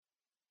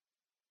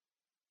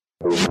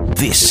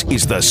This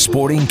is the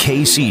Sporting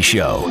KC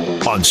Show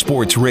on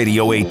Sports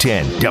Radio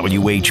 810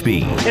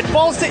 WHB. It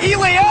falls to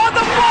Aly on the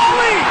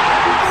volley!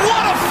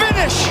 What a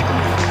finish!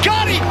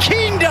 Gotti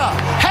Kinda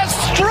has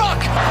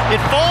struck!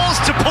 It falls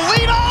to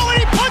Polino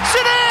and he puts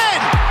it in!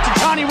 To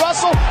Johnny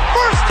Russell,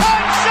 first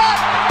time shot,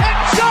 and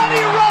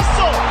Johnny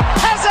Russell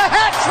has a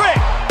hat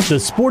trick! The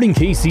Sporting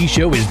KC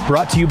Show is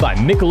brought to you by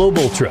Michelob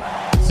Ultra.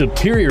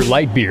 Superior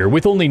light beer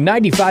with only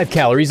 95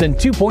 calories and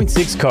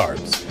 2.6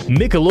 carbs.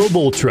 Michelob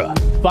Ultra.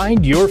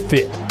 Find your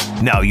fit.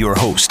 Now your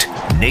host,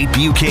 Nate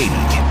Bukaty.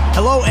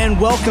 Hello and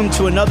welcome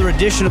to another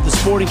edition of the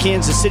Sporting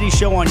Kansas City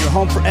Show on your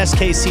home for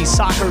SKC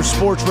Soccer,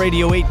 Sports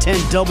Radio 810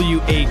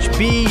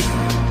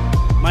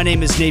 WHB. My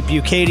name is Nate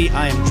Bukaty.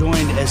 I am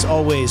joined, as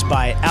always,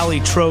 by Aly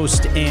and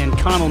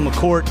Conall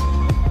McCourt.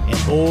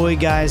 And boy,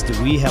 guys,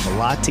 do we have a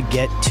lot to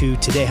get to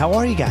today. How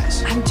are you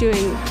guys? I'm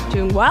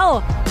doing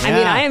well. Yeah. I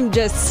mean, I am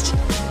just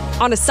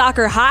on a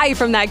soccer high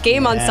from that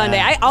game on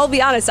Sunday. I'll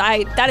be honest,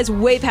 that is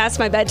way past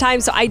my bedtime,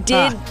 so I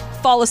did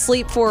fall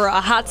asleep for a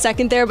hot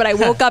second there, but I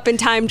woke up in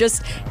time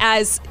just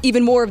as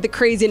even more of the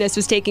craziness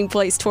was taking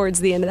place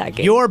towards the end of that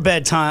game. Your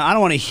bedtime, I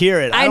don't want to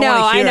hear it. I know.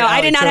 I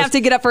did not have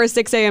to get up for a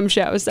 6 a.m.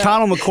 show. So.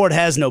 Conall McCourt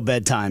has no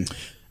bedtime.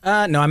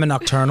 No, I'm a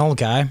nocturnal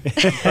guy.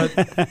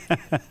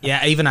 But,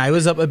 yeah, even I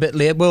was up a bit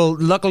late. Well,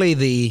 luckily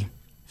the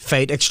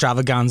fight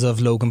extravaganza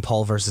of Logan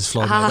Paul versus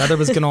Floyd Mayweather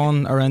was going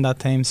on around that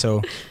time,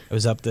 so I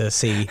was up to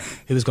see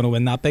who was going to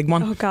win that big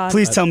one. Oh, God.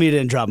 Please tell me you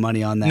didn't drop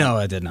money on that. No,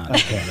 I did not.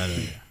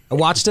 Okay. I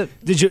watched it.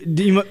 Did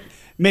you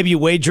maybe you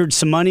wagered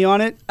some money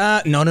on it?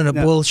 No.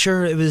 Well,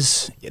 sure,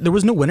 there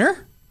was no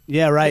winner.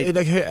 Yeah, right.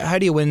 Like, how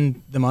do you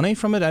win the money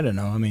from it? I don't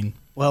know. I mean...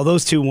 Well,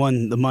 those two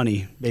won the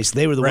money.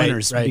 Basically, they were the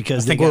winners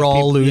because I think we're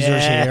all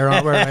losers here,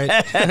 aren't we?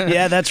 Right?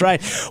 Yeah, that's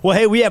right. Well,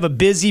 hey, we have a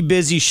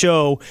busy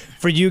show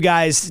for you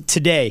guys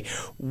today.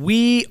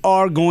 We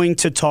are going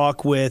to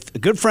talk with a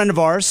good friend of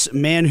ours, a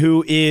man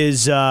who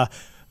is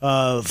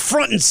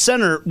front and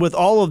center with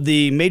all of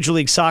the Major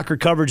League Soccer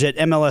coverage at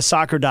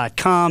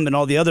MLSsoccer.com and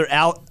all the other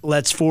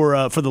outlets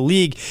for the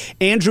league.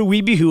 Andrew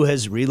Wiebe, who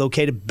has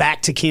relocated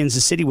back to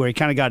Kansas City, where he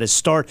kind of got his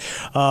start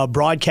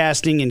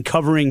broadcasting and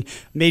covering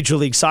Major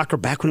League Soccer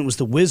back when it was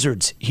the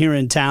Wizards here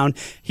in town.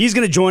 He's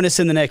going to join us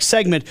in the next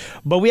segment,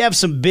 but we have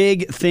some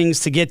big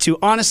things to get to.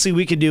 Honestly,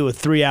 we could do a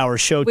 3-hour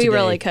show today. We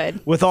really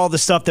could. With all the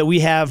stuff that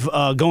we have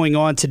going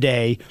on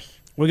today.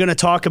 We're going to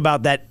talk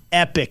about that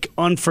epic,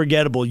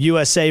 unforgettable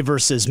USA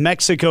versus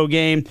Mexico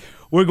game.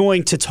 We're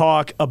going to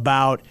talk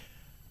about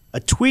a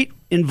tweet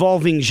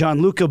involving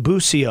Gianluca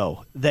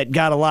Busio that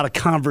got a lot of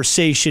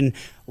conversation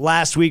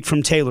last week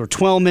from Taylor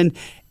Twellman.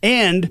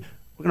 And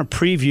we're going to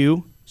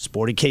preview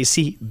Sporting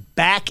KC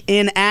back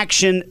in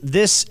action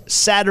this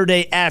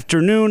Saturday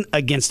afternoon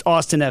against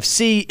Austin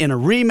FC in a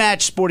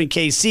rematch. Sporting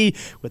KC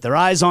with their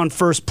eyes on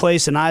first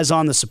place and eyes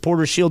on the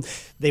Supporters Shield.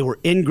 They were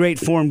in great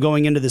form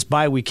going into this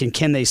bye week, and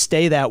can they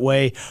stay that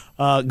way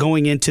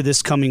going into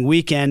this coming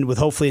weekend with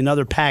hopefully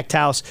another packed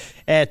house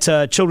at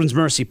Children's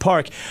Mercy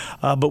Park?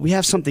 But we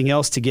have something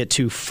else to get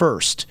to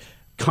first.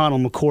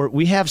 Conall McCourt,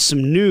 we have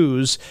some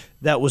news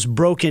that was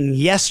broken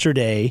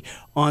yesterday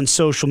on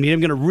social media. I'm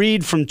going to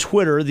read from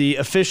Twitter, the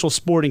official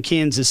Sporting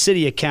Kansas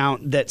City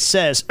account that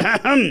says,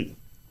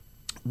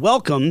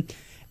 welcome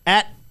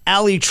at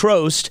Aly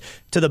to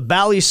the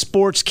Bally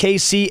Sports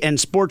KC and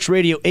Sports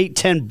Radio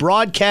 810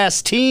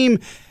 broadcast team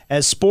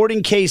as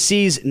Sporting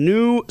KC's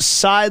new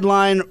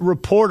sideline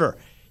reporter.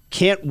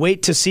 Can't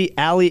wait to see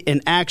Aly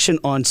in action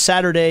on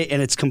Saturday, and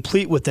it's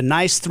complete with a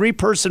nice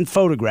 3-person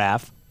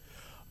photograph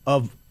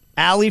of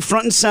Aly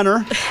front and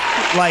center.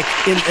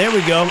 There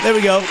we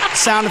go.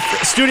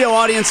 Studio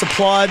audience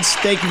applauds.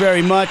 Thank you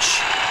very much.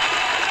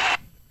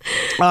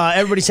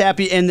 Everybody's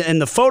happy,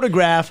 and the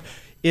photograph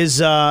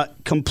is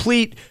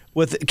complete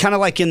with kind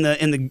of like in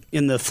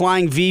the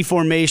flying V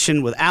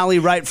formation with Aly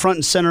right front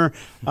and center.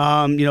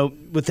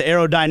 With the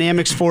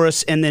aerodynamics for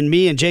us, and then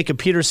me and Jacob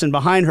Peterson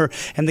behind her.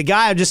 And the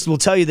guy I just will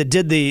tell you that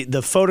did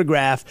the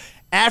photograph,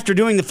 after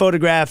doing the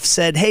photograph,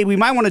 said, hey, we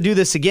might want to do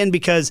this again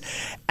because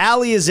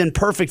Aly is in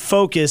perfect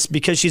focus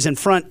because she's in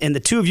front, and the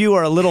two of you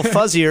are a little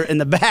fuzzier in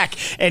the back.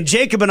 And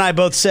Jacob and I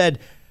both said,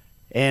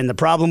 and the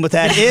problem with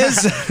that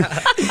is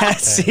that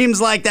seems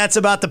like that's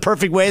about the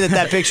perfect way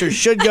that picture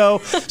should go.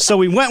 So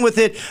we went with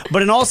it.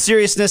 But in all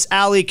seriousness,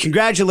 Aly,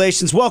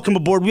 congratulations. Welcome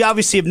aboard. We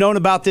obviously have known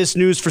about this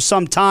news for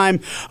some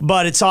time,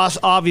 but it's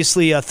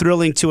obviously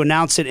thrilling to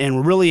announce it, and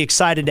we're really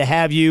excited to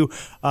have you.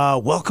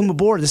 Welcome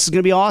aboard. This is going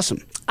to be awesome.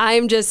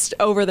 I'm just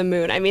over the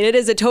moon. I mean, it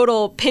is a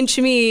total pinch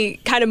me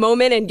kind of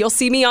moment, and you'll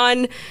see me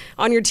on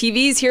your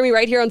TVs, hear me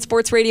right here on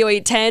Sports Radio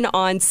 810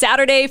 on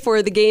Saturday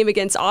for the game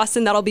against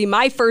Austin. That'll be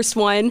my first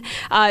one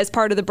as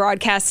part of the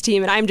broadcast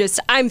team, and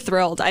I'm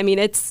thrilled. I mean,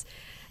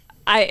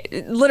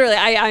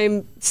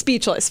 I'm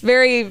speechless.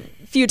 Very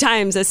few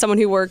times as someone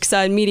who works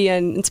in media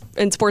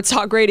and sports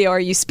talk radio are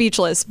you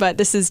speechless, but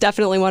this is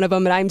definitely one of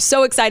them, and I'm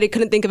so excited.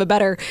 Couldn't think of a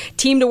better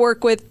team to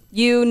work with.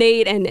 You,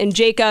 Nate, and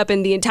Jacob,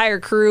 and the entire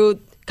crew.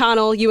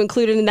 Conall, you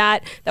included in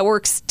that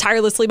works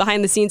tirelessly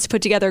behind the scenes to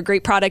put together a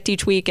great product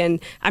each week,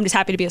 and I'm just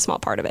happy to be a small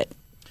part of it.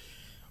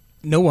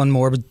 no one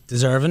more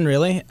deserving,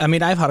 really. I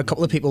mean, I've had a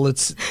couple of people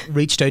that's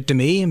reached out to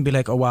me and be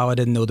like, oh, wow, I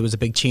didn't know there was a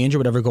big change or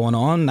whatever going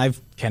on. And I've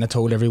kind of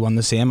told everyone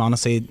the same.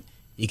 Honestly,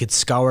 you could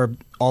scour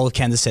all of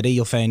Kansas City,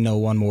 you'll find no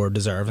one more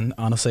deserving,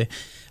 honestly.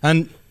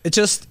 And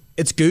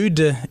it's good.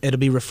 It'll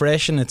be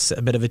refreshing. It's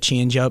a bit of a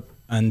change up.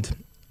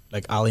 And,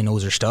 like, Aly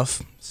knows her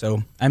stuff.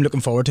 So I'm looking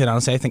forward to it,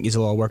 honestly. I think these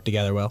will all work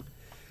together well.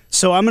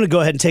 So I'm going to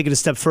go ahead and take it a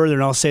step further,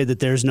 and I'll say that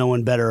there's no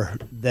one better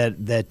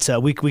that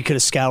we could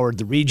have scoured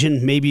the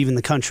region, maybe even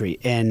the country,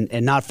 and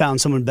not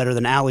found someone better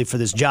than Aly for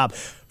this job.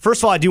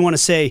 First of all, I do want to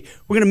say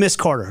we're going to miss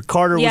Carter.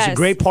 Carter was a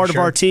great part of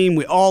our team.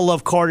 We all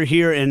love Carter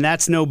here, and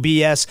that's no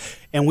BS.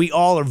 And we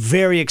all are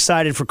very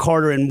excited for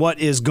Carter and what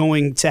is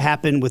going to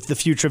happen with the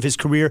future of his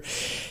career.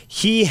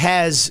 He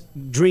has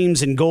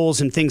dreams and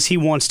goals and things he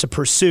wants to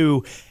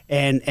pursue,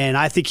 and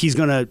I think he's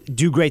going to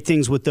do great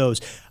things with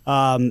those.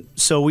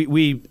 So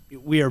we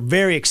are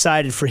very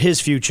excited for his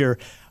future.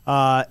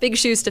 Big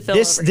shoes to fill.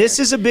 This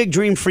is a big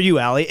dream for you,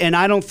 Aly, and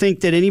I don't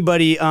think that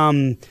anybody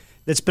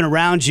that's been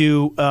around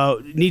you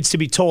needs to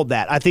be told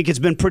that. I think it's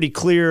been pretty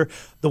clear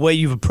the way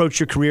you've approached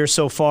your career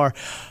so far.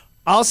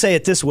 I'll say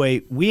it this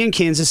way. We in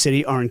Kansas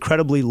City are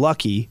incredibly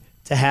lucky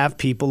to have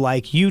people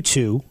like you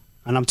two,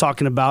 and I'm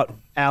talking about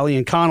Aly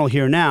and Conall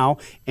here now,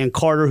 and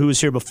Carter, who was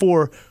here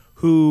before,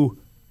 who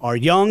are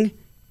young,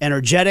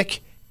 energetic,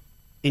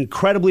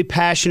 incredibly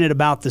passionate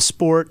about the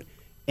sport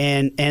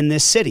and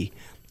this city.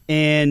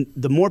 And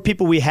the more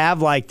people we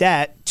have like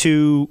that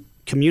to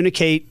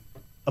communicate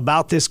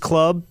about this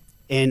club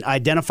and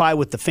identify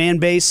with the fan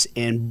base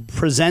and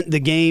present the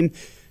game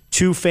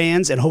to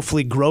fans and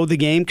hopefully grow the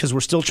game, because we're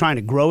still trying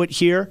to grow it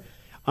here,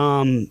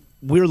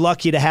 we're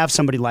lucky to have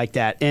somebody like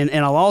that. And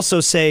I'll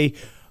also say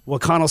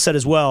what Conall said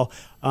as well.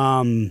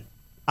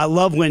 I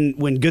love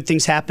when good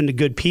things happen to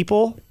good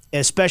people,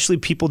 especially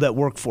people that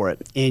work for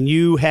it. And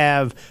you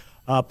have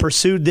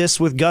pursued this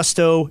with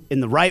gusto in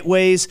the right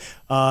ways.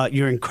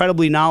 You're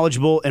incredibly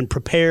knowledgeable and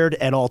prepared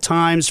at all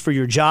times for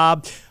your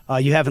job.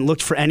 You haven't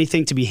looked for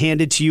anything to be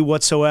handed to you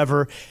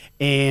whatsoever,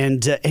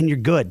 and you're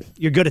good.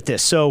 You're good at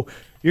this. So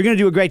you're going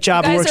to do a great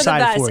job, and we're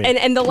excited for you.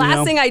 And the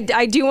last thing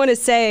I do want to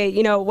say,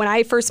 when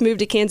I first moved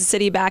to Kansas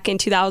City back in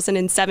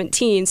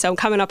 2017, so I'm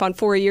coming up on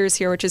 4 years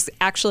here, which is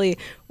actually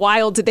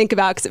wild to think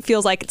about because it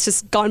feels like it's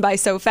just gone by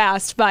so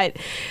fast. But,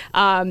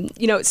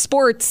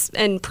 sports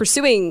and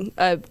pursuing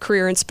a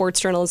career in sports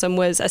journalism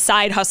was a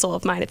side hustle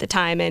of mine at the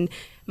time. And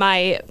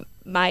my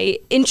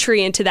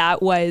entry into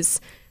that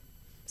was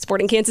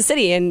sporting Kansas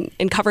City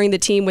and covering the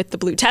team with the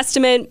Blue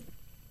Testament.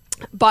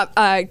 But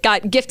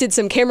got gifted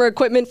some camera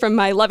equipment from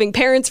my loving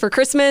parents for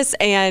Christmas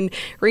and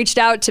reached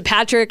out to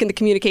Patrick and the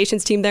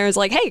communications team there. I was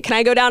like, hey, can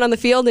I go down on the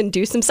field and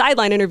do some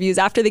sideline interviews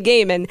after the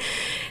game? And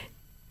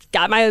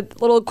got my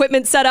little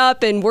equipment set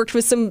up and worked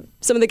with some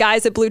of the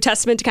guys at Blue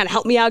Testament to kind of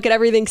help me out, get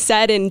everything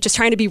set and just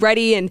trying to be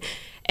ready. And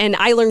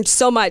I learned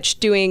so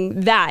much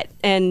doing that.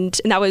 And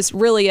that was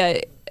really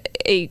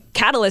a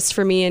catalyst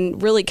for me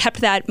and really kept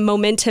that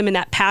momentum and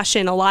that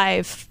passion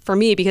alive for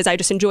me because I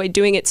just enjoyed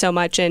doing it so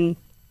much. And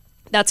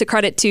that's a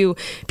credit to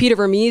Peter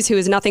Vermees, who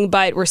is nothing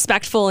but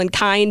respectful and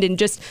kind and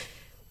just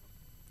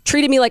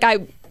treated me like I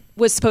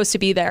was supposed to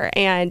be there.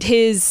 And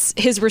his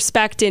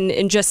respect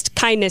and just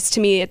kindness to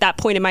me at that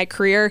point in my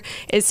career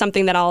is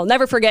something that I'll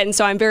never forget. And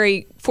so I'm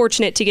very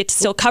fortunate to get to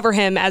still cover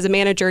him as a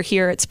manager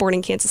here at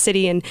Sporting Kansas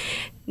City and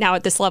now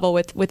at this level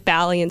with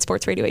Bally and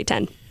Sports Radio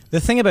 810. The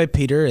thing about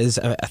Peter is,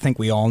 I think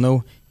we all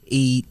know,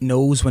 he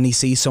knows when he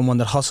sees someone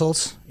that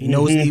hustles. He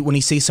knows when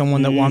he sees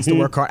someone that wants to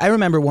work hard. I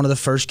remember one of the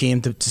first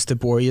games, just to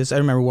bore you, I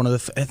remember I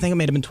think it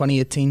might have been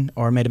 2018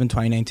 or it might have been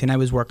 2019. I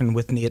was working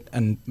with Nate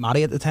and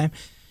Matty at the time.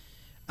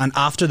 And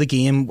after the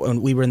game,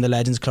 when we were in the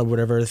Legends Club,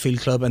 whatever, the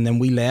field club, and then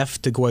we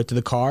left to go out to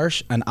the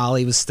cars, and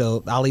Aly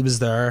was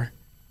there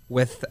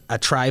with a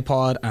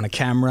tripod and a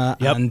camera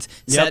and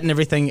setting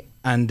everything.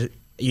 And,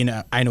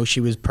 I know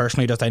she was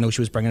bringing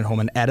it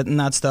home and editing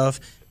that stuff,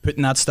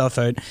 putting that stuff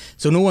out.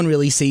 So no one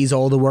really sees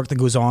all the work that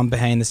goes on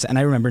behind this. And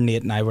I remember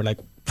Nate and I were like,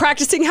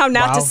 practicing how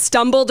not to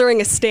stumble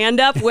during a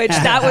stand-up, which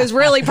that was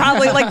really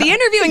probably like the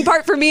interviewing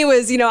part for me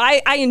was,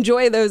 I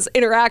enjoy those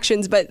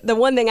interactions. But the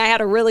one thing I had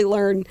to really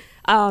learn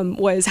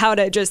was how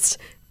to just,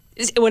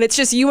 when it's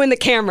just you and the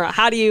camera,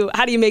 how do you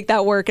make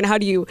that work and how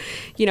do you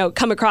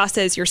come across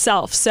as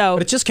yourself? So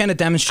but it just kind of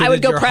demonstrated I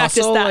would go your practice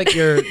hustle, that. like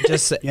you're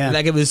just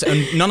like it was,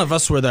 and none of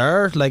us were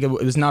there. Like it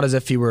was not as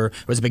if there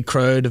was a big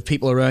crowd of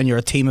people around you, or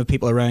a team of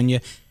people around you.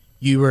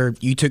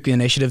 You took the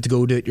initiative to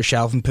go do it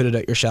yourself and put it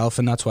out yourself,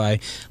 and that's why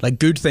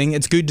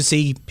it's good to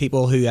see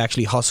people who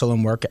actually hustle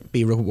and work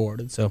be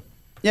rewarded. So.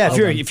 Yeah,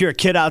 if you're a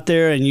kid out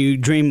there and you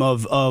dream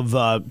of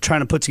trying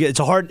to put together,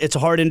 it's a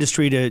hard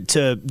industry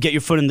to get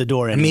your foot in the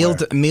door.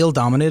 Male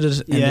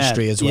dominated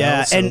industry as well.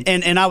 Yeah, so.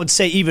 and I would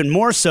say even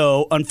more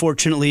so.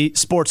 Unfortunately,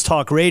 sports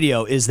talk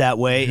radio is that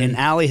way, and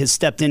Aly has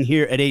stepped in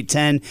here at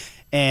 810,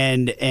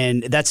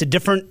 and that's a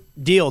different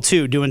deal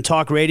too. Doing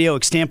talk radio,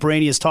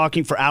 extemporaneous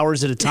talking for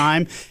hours at a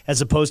time, as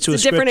opposed to a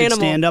scripted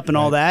stand up and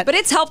all that. But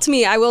it's helped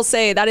me. I will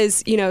say that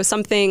is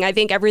something. I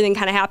think everything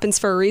kind of happens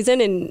for a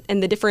reason,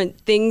 and the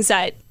different things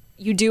that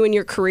you do in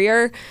your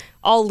career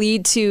all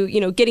lead to,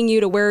 getting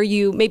you to where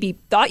you maybe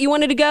thought you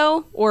wanted to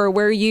go or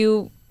where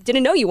you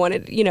didn't know you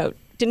wanted,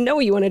 didn't know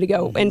where you wanted to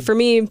go. And for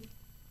me,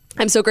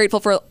 I'm so grateful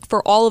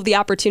for all of the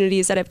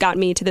opportunities that have gotten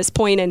me to this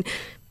point. And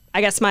I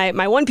guess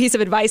my one piece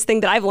of advice thing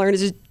that I've learned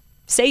is just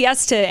say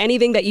yes to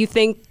anything that you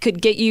think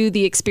could get you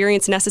the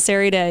experience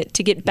necessary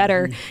to get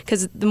better,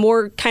 because the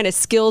more kind of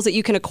skills that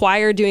you can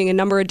acquire doing a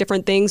number of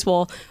different things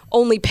will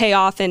only pay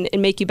off and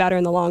make you better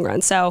in the long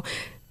run. So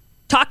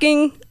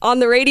talking on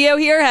the radio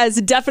here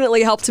has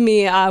definitely helped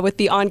me with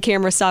the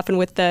on-camera stuff and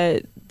with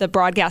the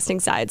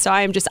broadcasting side. So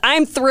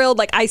I'm thrilled.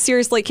 Like, I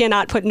seriously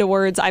cannot put into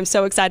words. I'm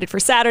so excited for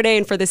Saturday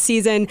and for the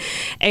season,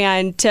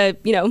 and to,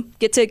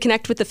 get to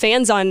connect with the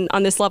fans on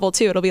this level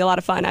too. It'll be a lot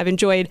of fun. I've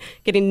enjoyed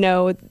getting to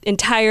know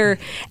entire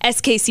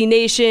SKC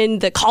Nation,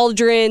 the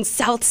Cauldron,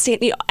 South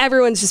Stand.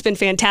 Everyone's just been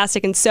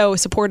fantastic and so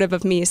supportive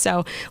of me.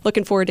 So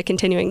looking forward to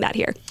continuing that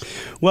here.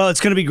 Well,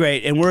 it's going to be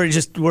great, and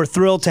we're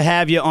thrilled to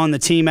have you on the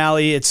team,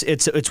 Aly.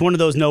 It's one of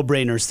those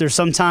no-brainers. There's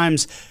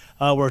sometimes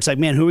where it's like,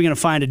 man, who are we going to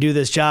find to do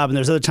this job? And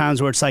there's other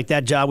times where it's like,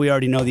 that job, we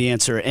already know the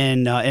answer.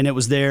 And it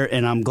was there,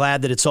 and I'm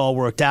glad that it's all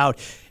worked out.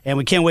 And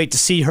we can't wait to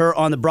see her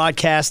on the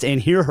broadcast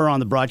and hear her on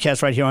the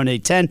broadcast right here on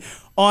 810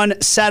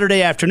 on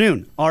Saturday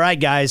afternoon. All right,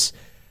 guys,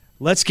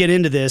 let's get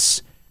into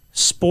this.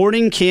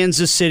 Sporting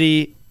Kansas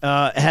City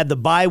had the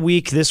bye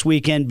week this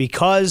weekend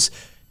because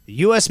the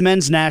U.S.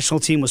 men's national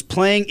team was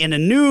playing in a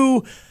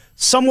new,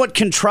 somewhat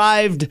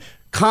contrived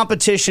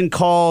competition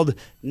called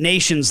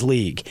Nations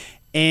League.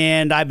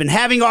 And I've been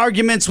having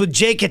arguments with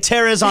Jake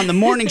Gutierrez on the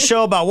morning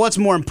show about what's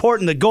more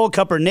important, the Gold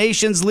Cup or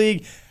Nations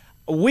League.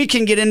 We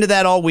can get into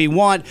that all we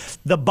want.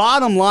 The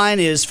bottom line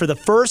is, for the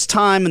first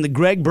time in the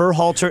Greg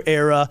Berhalter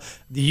era,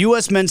 the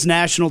U.S. men's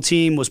national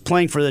team was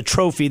playing for the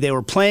trophy. They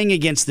were playing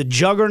against the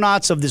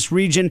juggernauts of this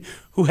region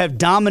who have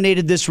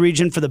dominated this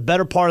region for the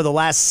better part of the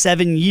last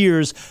 7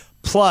 years.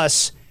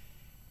 Plus,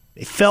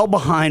 they fell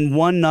behind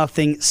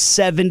 1-0,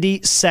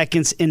 70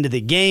 seconds into the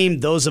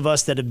game. Those of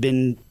us that have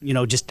been,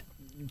 just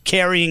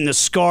carrying the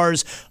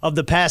scars of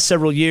the past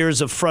several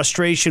years of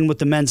frustration with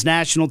the men's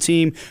national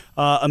team,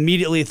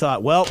 immediately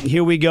thought, well,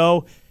 here we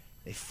go.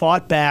 They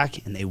fought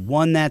back, and they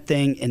won that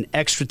thing in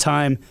extra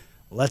time.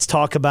 Let's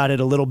talk about it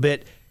a little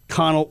bit.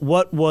 Conall,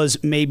 what was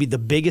maybe the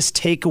biggest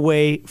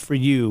takeaway for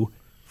you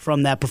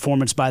from that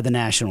performance by the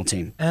national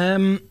team?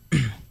 I've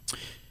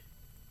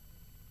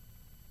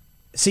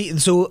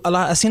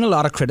seen a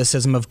lot of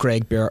criticism of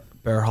Greg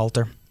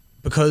Berhalter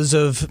because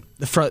of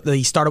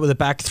he started with a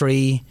back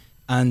three.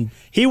 And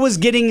he was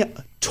getting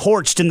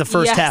torched in the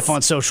first half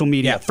on social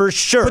media, for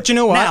sure. But you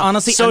know what? Now,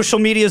 honestly, social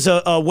media is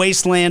a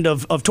wasteland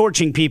of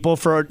torching people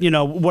for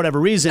whatever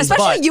reason.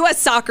 Especially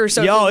U.S. soccer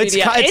social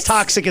media. It's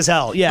toxic as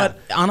hell. Yeah. But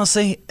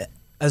honestly,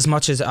 as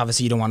much as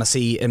obviously you don't want to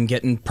see him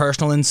getting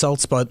personal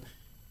insults, but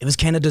it was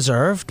kind of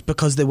deserved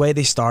because the way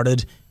they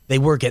started, they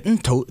were getting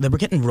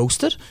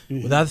roasted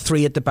with that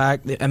three at the back.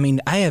 I mean,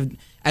 I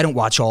don't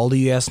watch all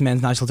the US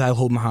men's national team. I'll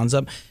hold my hands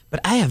up, but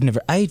I've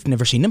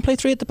never seen them play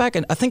three at the back.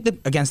 And I think that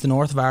against the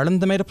North of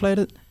Ireland they might have played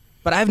it,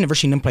 but I've never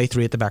seen them play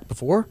three at the back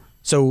before.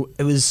 So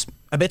it was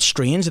a bit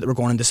strange that they were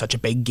going into such a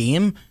big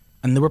game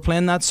and they were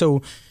playing that.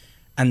 So,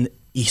 and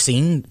you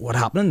seen what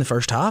happened in the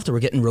first half. They were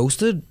getting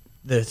roasted.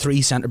 The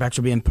three centre backs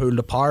were being pulled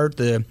apart.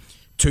 The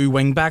two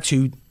wing backs,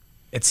 who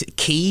it's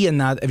key in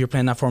that if you're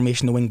playing that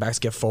formation, the wing backs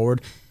get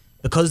forward.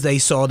 Because they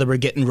saw they were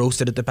getting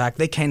roasted at the back,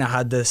 they kind of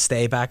had to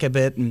stay back a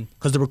bit, and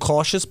because they were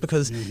cautious.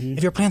 Because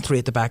if you're playing three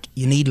at the back,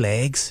 you need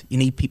legs, you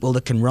need people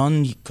that can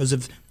run. Because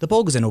if the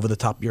ball goes in over the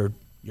top, you're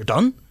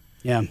done.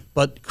 Yeah.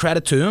 But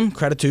credit to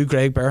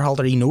Greg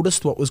Berhalter. He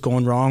noticed what was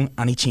going wrong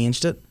and he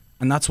changed it,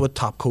 and that's what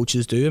top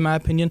coaches do, in my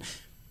opinion.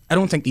 I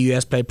don't think the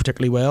US played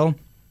particularly well.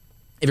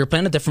 If you're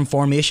playing a different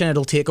formation,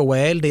 it'll take a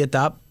while to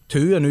adapt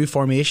to a new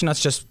formation.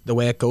 That's just the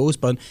way it goes.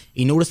 But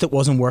he noticed it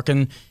wasn't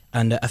working.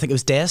 And I think it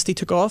was Dest he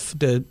took off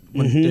to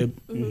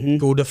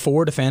go to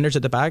four defenders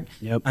at the back.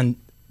 Yep. And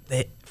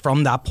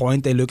from that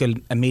point, they look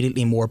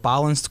immediately more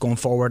balanced going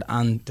forward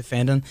and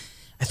defending.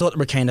 I thought they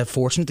were kind of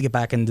fortunate to get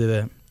back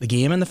into the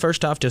game in the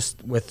first half,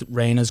 just with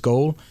Reina's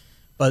goal.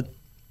 But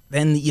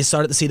then you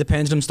started to see the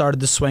pendulum started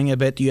to swing a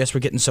bit. The US were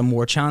getting some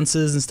more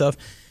chances and stuff.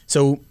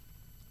 So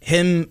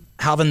him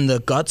having the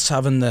guts,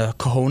 having the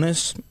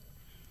cojones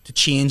to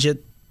change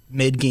it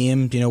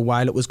mid-game,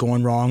 while it was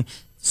going wrong,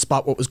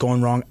 spot what was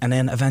going wrong, and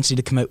then eventually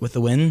to come out with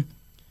the win.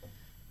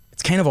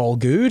 It's kind of all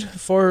good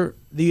for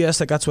the US.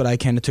 Like, that's what I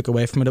kind of took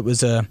away from it. It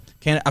was a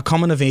kind of a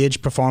coming of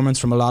age performance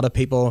from a lot of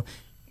people.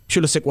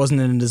 Pulisic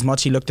wasn't in it as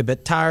much. He looked a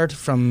bit tired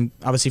from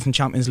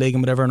Champions League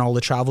and whatever and all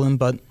the travelling,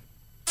 but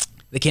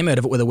they came out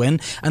of it with a win.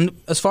 And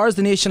as far as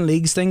the Nation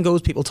Leagues thing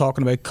goes, people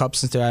talking about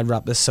cups and stuff, I'd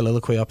wrap this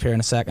soliloquy up here in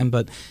a second,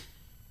 but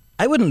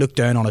I wouldn't look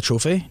down on a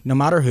trophy, no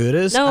matter who it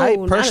is. No, I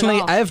personally,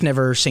 not at all. I've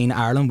never seen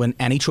Ireland win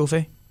any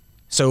trophy.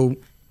 So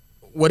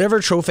whatever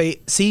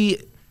trophy,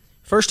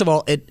 first of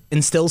all, it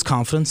instills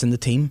confidence in the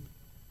team.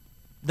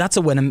 That's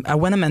a winning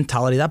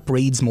mentality. That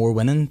breeds more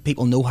winning.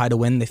 People know how to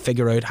win. They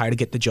figure out how to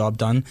get the job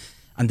done.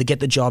 And to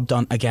get the job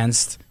done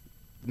against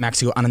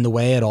Mexico and in the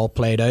way it all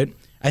played out,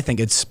 I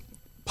think it's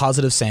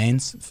positive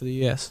signs for the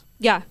US.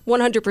 Yeah,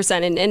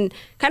 100%. And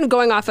kind of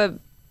going off of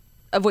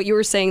what you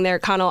were saying there,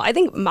 Conall, I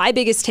think my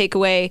biggest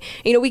takeaway,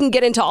 we can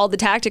get into all the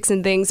tactics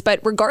and things, but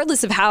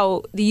regardless of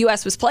how the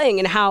U.S. was playing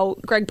and how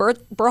Greg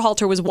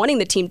Berhalter was wanting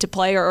the team to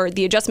play or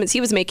the adjustments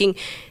he was making,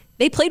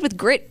 they played with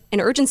grit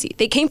and urgency.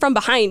 They came from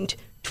behind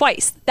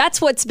twice.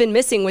 That's what's been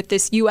missing with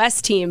this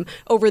U.S. team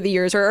over the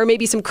years, or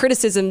maybe some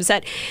criticisms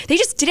that they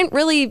just didn't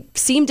really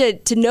seem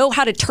to know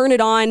how to turn it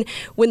on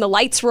when the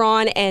lights were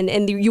on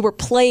and you were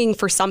playing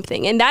for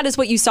something. And that is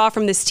what you saw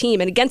from this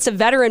team. And against a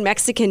veteran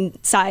Mexican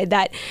side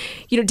that,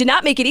 did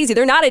not make it easy.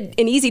 They're not an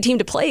easy team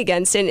to play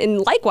against.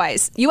 And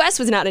likewise, U.S.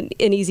 was not an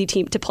easy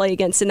team to play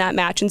against in that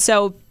match. And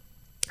so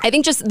I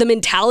think just the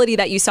mentality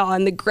that you saw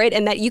and the grit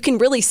and that you can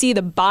really see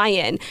the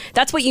buy-in.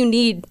 That's what you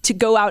need to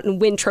go out and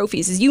win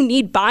trophies is you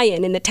need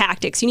buy-in in the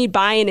tactics. You need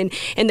buy-in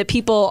in the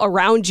people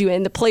around you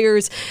and the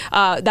players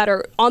that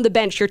are on the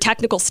bench, your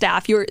technical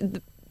staff,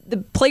 the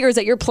players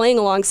that you're playing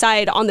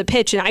alongside on the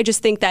pitch. And I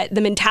just think that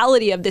the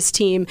mentality of this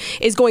team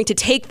is going to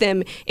take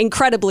them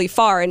incredibly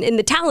far. And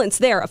the talent's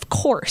there, of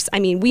course. I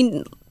mean,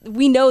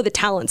 we know the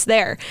talent's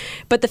there,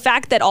 but the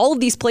fact that all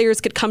of these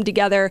players could come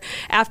together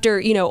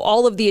after,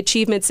 all of the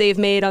achievements they've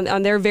made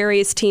on their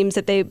various teams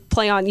that they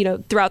play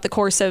on, throughout the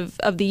course of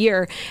the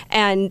year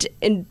and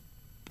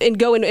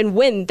go and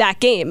win that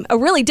game, a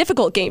really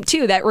difficult game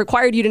too, that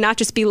required you to not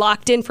just be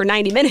locked in for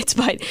 90 minutes,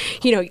 but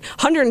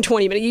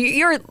 120 minutes.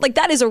 You're like,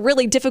 that is a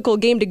really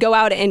difficult game to go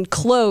out and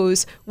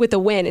close with a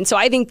win. And so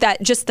I think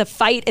that just the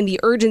fight and the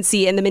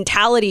urgency and the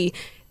mentality,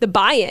 the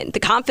buy-in, the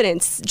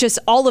confidence, just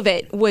all of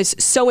it was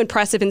so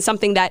impressive and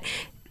something that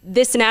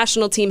this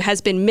national team has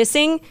been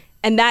missing.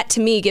 And that to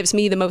me gives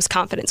me the most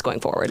confidence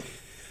going forward.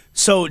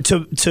 So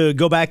to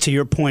go back to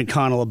your point,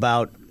 Conall,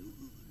 about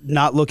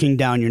not looking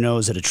down your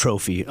nose at a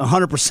trophy,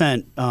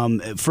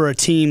 100% for a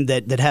team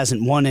that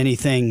hasn't won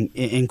anything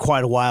in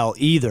quite a while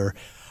either.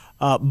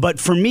 But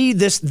for me,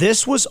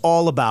 this was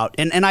all about,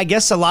 and I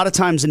guess a lot of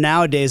times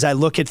nowadays I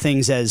look at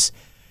things as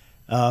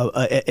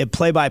a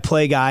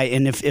play-by-play guy,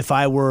 and if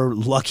I were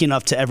lucky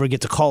enough to ever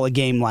get to call a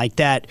game like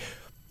that,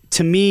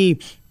 to me,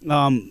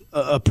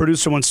 a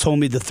producer once told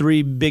me the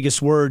three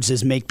biggest words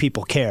is make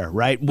people care,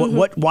 right?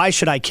 Mm-hmm. Why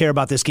should I care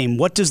about this game?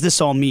 What does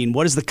this all mean?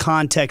 What is the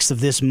context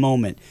of this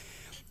moment?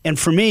 And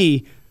for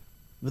me,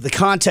 the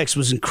context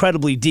was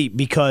incredibly deep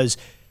because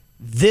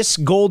this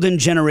golden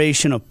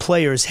generation of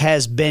players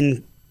has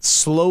been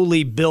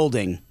slowly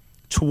building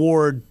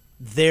toward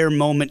their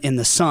moment in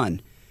the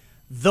sun.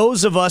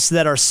 Those of us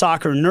that are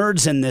soccer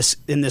nerds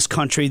in this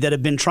country that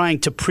have been trying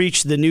to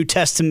preach the New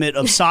Testament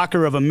of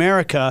soccer of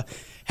America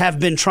have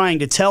been trying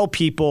to tell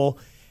people,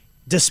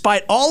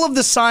 despite all of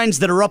the signs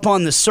that are up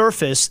on the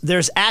surface,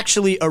 there's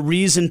actually a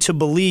reason to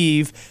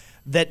believe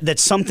that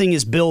something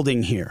is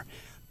building here.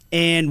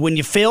 And when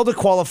you fail to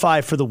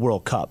qualify for the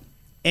World Cup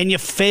and you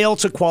fail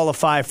to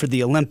qualify for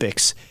the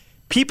Olympics,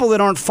 people that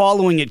aren't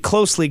following it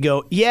closely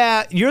go,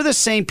 yeah, you're the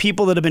same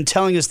people that have been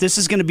telling us this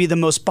is going to be the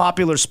most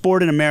popular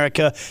sport in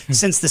America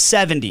since the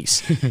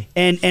 70s.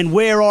 And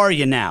where are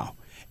you now?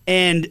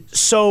 And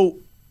so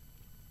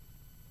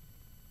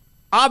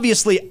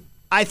obviously,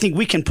 I think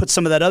we can put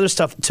some of that other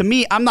stuff. To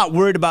me, I'm not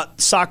worried about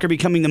soccer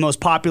becoming the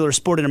most popular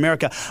sport in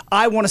America.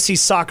 I want to see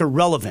soccer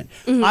relevant.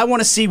 Mm-hmm. I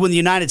want to see when the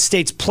United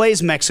States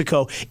plays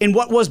Mexico in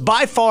what was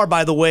by far,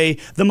 by the way,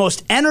 the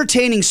most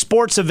entertaining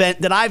sports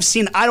event that I've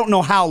seen I don't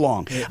know how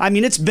long. Yeah. I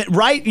mean, it's been,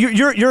 right?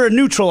 You're a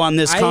neutral on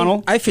this,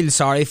 Conall. I feel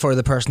sorry for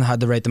the person who had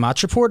to write the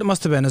match report. It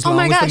must have been as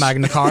long as the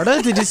Magna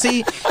Carta. Did you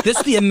see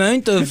this? The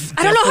amount of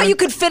I don't know how you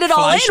could fit it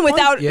all in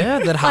without. Yeah,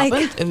 that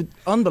happened. It was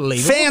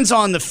unbelievable. Fans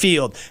on the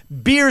field,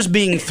 beers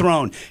being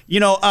thrown.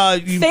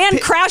 Fan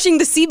crashing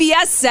the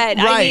CBS set.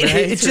 Right.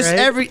 It's just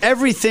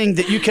everything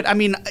that you could. I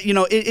mean,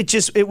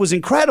 it was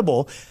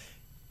incredible.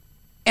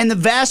 And the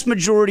vast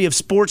majority of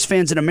sports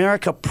fans in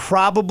America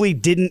probably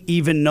didn't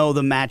even know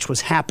the match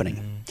was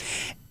happening.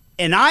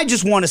 And I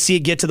just want to see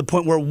it get to the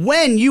point where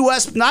when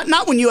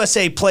not when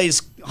USA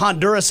plays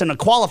Honduras in a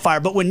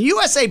qualifier, but when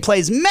USA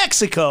plays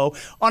Mexico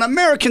on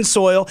American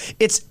soil,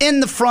 it's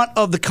in the front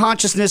of the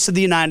consciousness of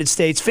the United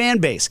States fan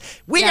base.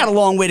 We got a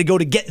long way to go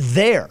to get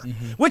there,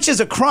 which is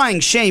a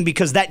crying shame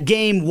because that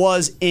game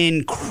was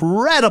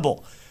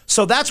incredible.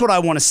 So that's what I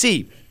want to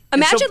see.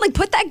 Imagine,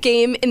 put that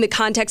game in the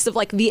context of,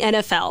 the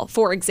NFL,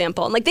 for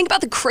example. And, think about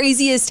the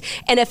craziest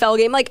NFL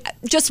game.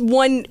 Just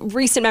one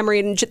recent memory,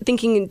 and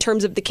thinking in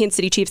terms of the Kansas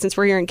City Chiefs, since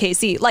we're here in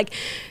KC.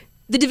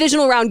 The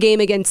divisional round game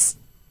against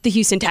the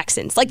Houston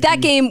Texans. That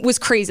game was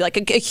crazy.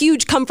 A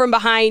huge come from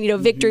behind,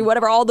 victory,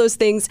 whatever, all those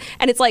things.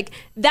 And it's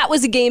that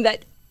was a game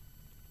that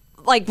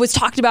was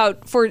talked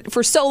about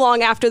for so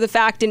long after the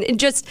fact. And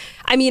just,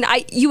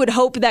 you would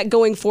hope that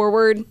going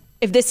forward,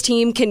 if this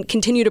team can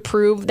continue to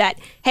prove that,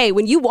 hey,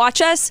 when you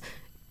watch us,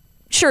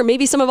 sure,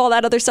 maybe some of all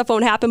that other stuff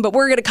won't happen, but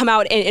we're going to come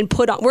out and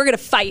put on, we're going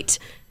to fight.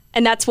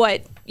 And that's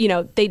what,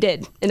 they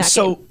did in that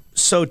game.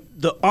 So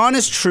the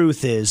honest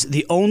truth is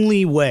the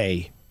only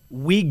way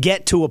we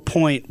get to a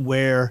point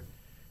where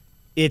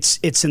it's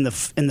in the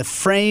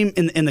frame,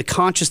 in the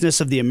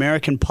consciousness of the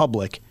American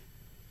public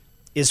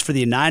is for the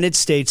United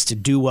States to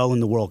do well in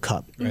the World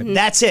Cup. Right.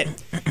 That's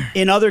it.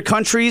 In other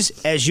countries,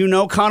 as you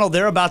know, Conall,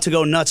 they're about to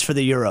go nuts for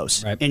the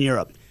Euros in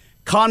Europe.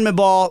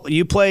 CONMEBOL,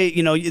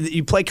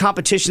 you play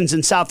competitions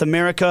in South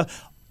America.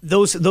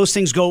 Those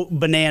things go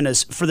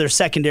bananas for their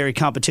secondary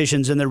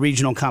competitions and their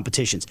regional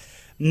competitions.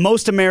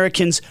 Most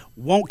Americans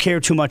won't care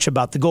too much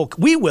about the goal.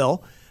 We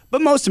will,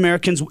 but most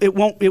Americans, it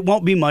won't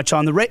be much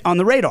on the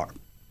radar.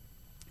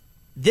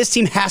 This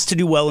team has to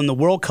do well in the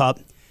World Cup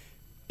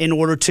in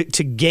order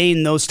to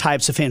gain those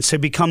types of fans, to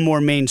become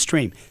more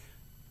mainstream.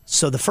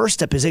 So the first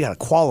step is they got to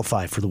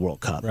qualify for the World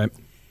Cup. Right.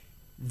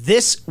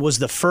 This was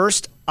the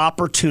first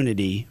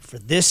opportunity for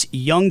this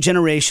young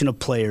generation of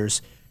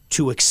players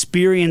to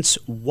experience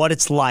what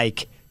it's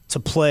like to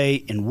play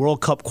in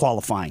World Cup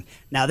qualifying.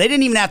 Now, they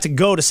didn't even have to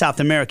go to South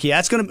America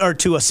yet. Or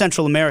to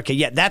Central America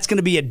yet. That's going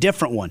to be a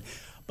different one.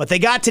 But they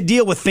got to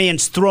deal with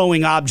fans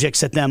throwing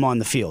objects at them on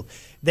the field.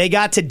 They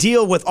got to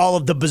deal with all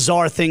of the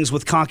bizarre things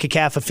with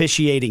CONCACAF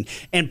officiating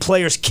and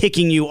players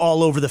kicking you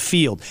all over the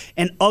field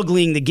and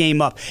uglying the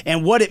game up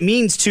and what it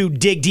means to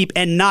dig deep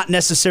and not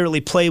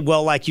necessarily play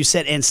well, like you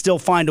said, and still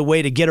find a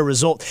way to get a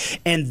result.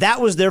 And that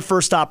was their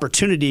first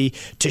opportunity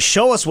to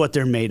show us what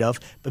they're made of,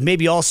 but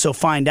maybe also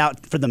find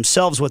out for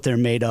themselves what they're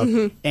made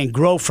of and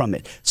grow from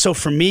it. So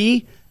for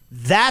me,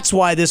 that's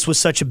why this was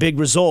such a big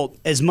result,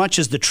 as much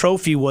as the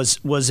trophy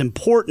was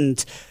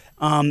important.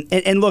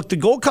 And look, the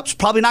Gold Cup's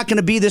probably not going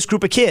to be this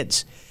group of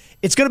kids.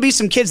 It's going to be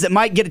some kids that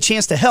might get a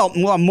chance to help,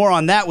 and we'll have more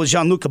on that with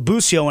Gianluca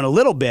Busio in a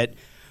little bit.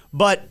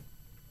 But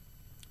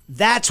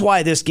that's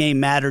why this game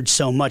mattered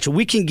so much.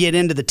 We can get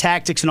into the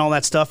tactics and all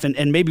that stuff,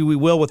 and maybe we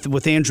will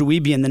with Andrew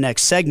Wiebe in the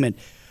next segment.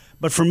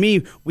 But for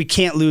me, we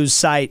can't lose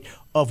sight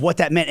of what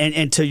that meant.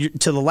 And to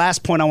the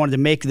last point I wanted to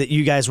make, that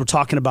you guys were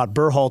talking about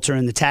Berhalter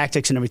and the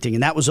tactics and everything,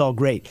 and that was all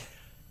great.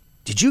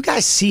 Did you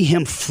guys see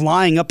him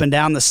flying up and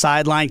down the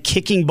sideline,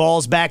 kicking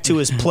balls back to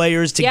his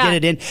players to get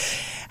it in?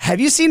 Have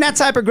you seen that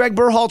type of Greg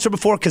Berhalter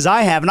before? Because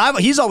I have. And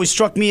he's always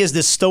struck me as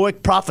this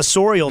stoic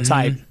professorial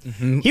type.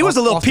 He was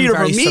a little Peter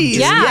Vermees.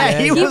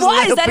 He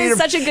was. That is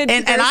such a good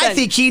comparison. And I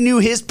think he knew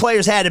his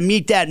players had to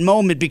meet that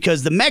moment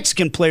because the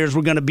Mexican players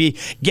were going to be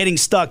getting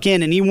stuck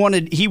in, and he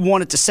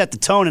wanted to set the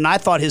tone, and I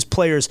thought his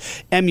players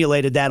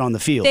emulated that on the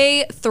field.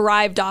 They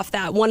thrived off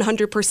that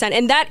 100%.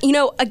 And that,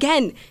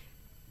 again,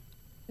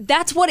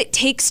 that's what it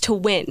takes to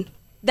win.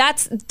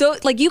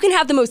 You can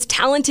have the most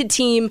talented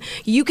team,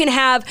 you can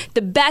have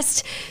the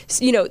best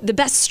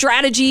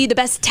strategy, the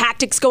best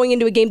tactics going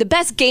into a game, the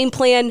best game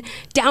plan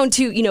down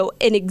to,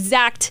 an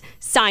exact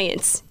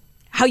science,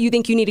 how you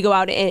think you need to go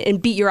out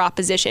and beat your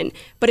opposition.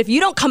 But if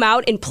you don't come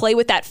out and play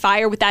with that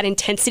fire, with that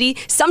intensity,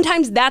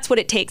 sometimes that's what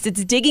it takes.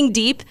 It's digging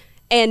deep.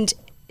 And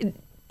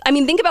I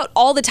mean, think about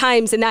all the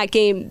times in that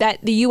game that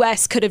the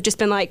U.S. could have just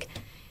been like,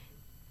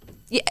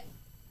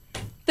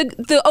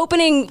 the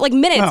opening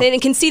minutes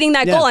and conceding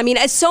that goal. I mean,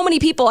 as so many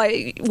people,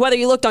 whether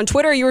you looked on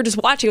Twitter or you were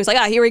just watching, it was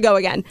like, here we go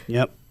again.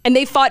 Yep. And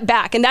they fought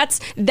back. And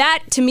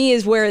that to me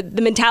is where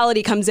the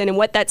mentality comes in and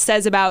what that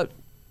says about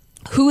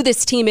who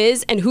this team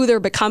is and who they're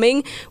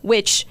becoming,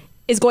 which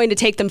is going to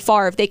take them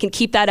far if they can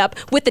keep that up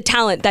with the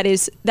talent that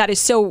is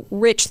so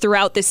rich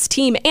throughout this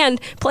team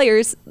and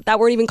players that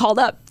weren't even called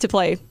up to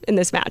play in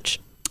this match.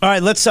 All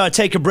right, let's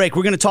take a break.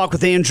 We're going to talk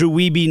with Andrew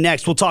Wiebe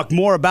next. We'll talk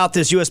more about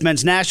this U.S.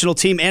 men's national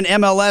team and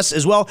MLS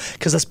as well,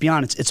 because let's be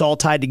honest, it's all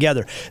tied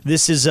together.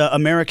 This is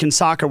American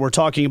soccer we're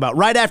talking about.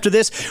 Right after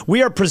this,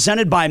 we are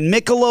presented by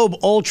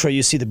Michelob Ultra.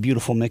 You see the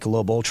beautiful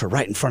Michelob Ultra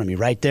right in front of me,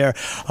 right there.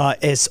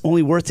 It's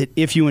only worth it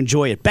if you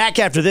enjoy it. Back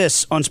after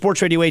this on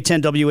Sports Radio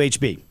 810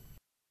 WHB.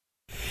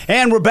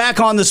 And we're back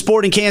on the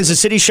Sporting Kansas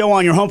City show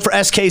on your home for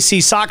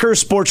SKC Soccer,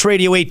 Sports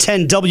Radio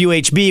 810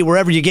 WHB,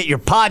 wherever you get your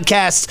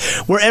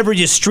podcasts, wherever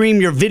you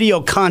stream your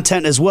video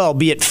content as well,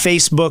 be it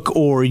Facebook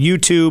or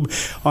YouTube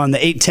on the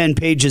 810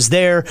 pages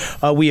there.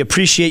 We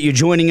appreciate you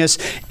joining us,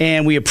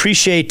 and we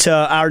appreciate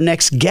our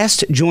next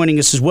guest joining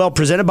us as well,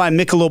 presented by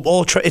Michelob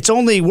Ultra. It's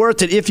only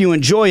worth it if you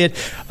enjoy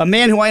it. A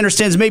man who I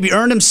understand has maybe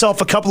earned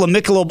himself a couple of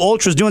Michelob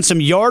Ultras doing some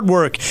yard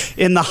work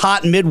in the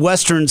hot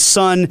Midwestern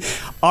sun,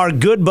 our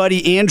good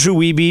buddy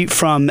Andrew Wiebe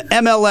from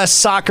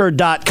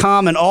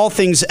MLSsoccer.com and all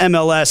things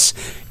MLS.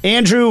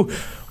 Andrew,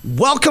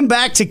 welcome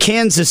back to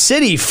Kansas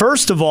City.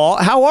 First of all,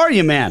 how are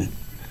you, man?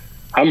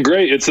 I'm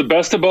great. It's the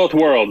best of both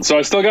worlds. So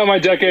I still got my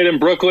decade in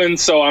Brooklyn,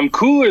 so I'm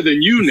cooler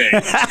than you, Nate.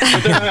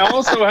 But then I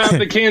also have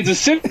the Kansas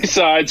City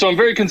side, so I'm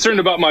very concerned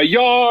about my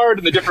yard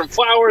and the different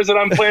flowers that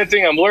I'm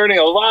planting. I'm learning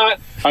a lot.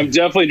 I'm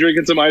definitely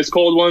drinking some ice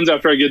cold ones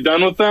after I get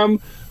done with them.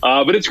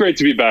 But it's great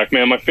to be back,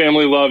 man. My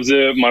family loves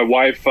it. My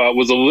wife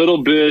was a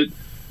little bit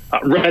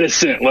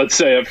reticent, let's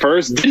say, at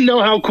first. Didn't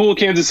know how cool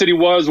Kansas City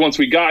was once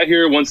we got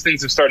here, once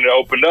things have started to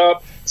open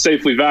up.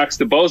 Safely vaxxed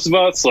to both of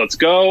us. Let's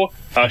go.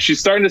 She's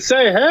starting to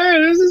say,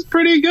 hey, this is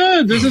pretty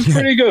good. This is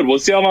pretty good. We'll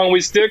see how long we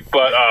stick,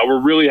 but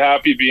we're really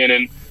happy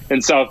being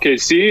in South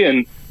KC.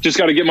 And just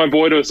got to get my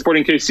boy to a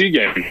Sporting KC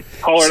game.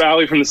 Holler at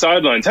Aly from the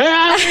sidelines. Hey,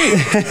 Aly!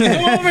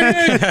 Come over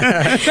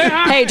here! Say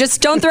hi! Hey,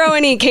 just don't throw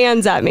any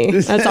cans at me.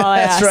 That's all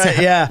I ask. That's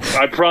right, yeah.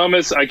 I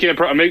promise. I can't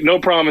make no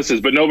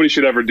promises, but nobody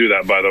should ever do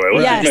that, by the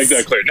way. Let's just make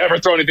that clear. Never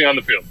throw anything on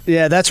the field.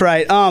 Yeah, that's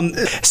right.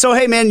 So,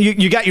 hey, man,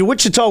 you got your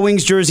Wichita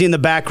Wings jersey in the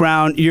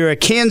background. You're a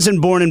Kansan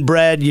born and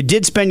bred. You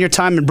did spend your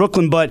time in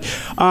Brooklyn, but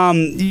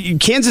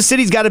Kansas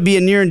City's got to be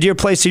a near and dear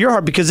place to your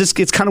heart because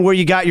it's kind of where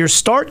you got your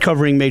start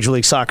covering Major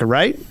League Soccer,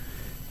 right?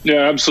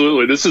 Yeah,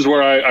 absolutely. This is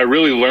where I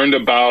really learned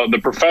about the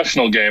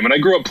professional game. And I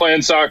grew up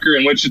playing soccer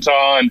in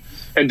Wichita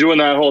and doing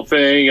that whole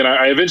thing. And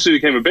I eventually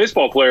became a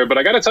baseball player. But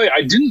I got to tell you,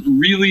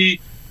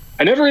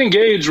 I never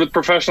engaged with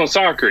professional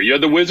soccer. You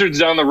had the Wizards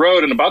down the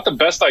road. And about the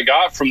best I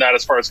got from that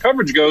as far as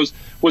coverage goes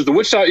was the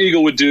Wichita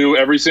Eagle would do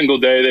every single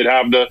day. They'd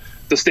have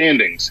the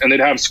standings and they'd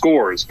have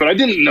scores. But I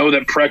didn't know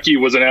that Preki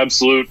was an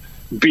absolute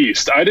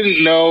beast. I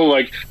didn't know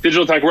like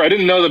digital tech where I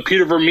didn't know the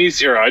Peter Vermees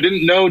era. I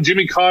didn't know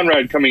Jimmy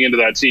Conrad coming into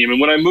that team.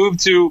 And when I moved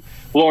to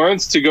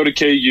Lawrence to go to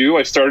KU,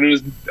 I started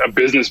as a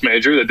business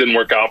major. That didn't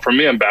work out for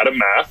me. I'm bad at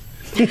math.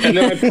 And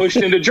then I pushed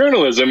into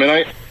journalism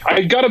and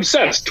I got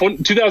obsessed.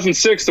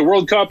 2006, the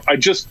World Cup, I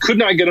just could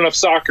not get enough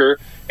soccer.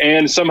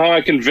 And somehow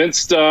I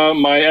convinced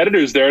my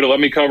editors there to let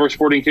me cover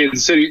Sporting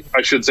Kansas City.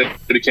 I should say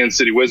the Kansas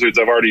City Wizards.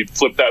 I've already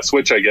flipped that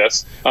switch, I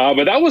guess.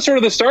 But that was sort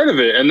of the start of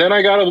it. And then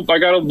I got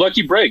a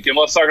lucky break.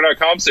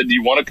 MLSsoccer.com said, do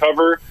you want to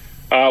cover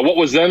what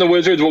was then the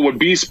Wizards, what would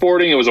be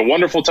Sporting? It was a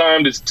wonderful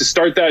time to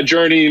start that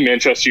journey.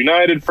 Manchester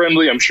United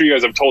friendly. I'm sure you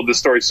guys have told this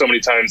story so many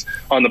times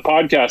on the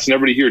podcast, and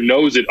everybody here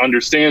knows it,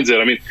 understands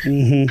it. I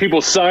mean,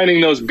 people signing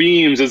those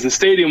beams as the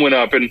stadium went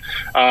up. And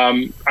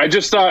I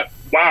just thought,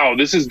 wow,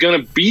 this is going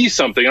to be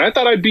something. And I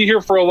thought I'd be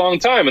here for a long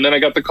time. And then I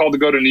got the call to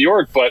go to New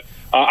York. But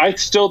I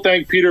still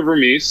thank Peter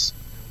Vermees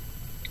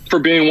for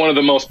being one of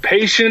the most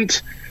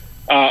patient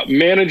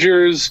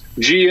managers,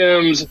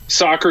 GMs,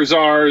 soccer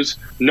czars,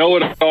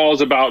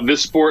 know-it-alls about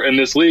this sport and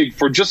this league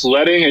for just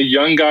letting a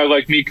young guy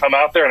like me come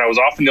out there. And I was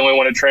often the only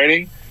one in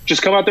training.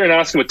 Just come out there and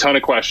ask him a ton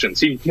of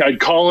questions.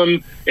 I'd call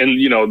him in,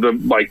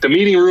 the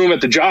meeting room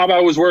at the job I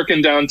was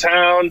working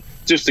downtown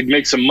just to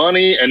make some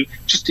money. And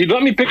just he'd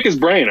let me pick his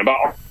brain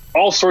about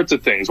all sorts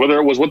of things, whether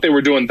it was what they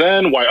were doing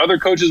then, why other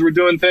coaches were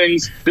doing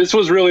things. This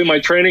was really my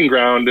training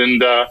ground.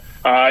 And,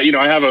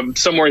 I have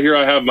somewhere here,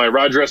 I have my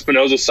Roger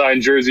Espinoza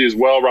signed jersey as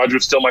well.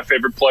 Roger's still my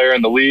favorite player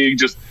in the league.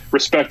 Just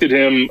respected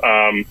him,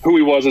 who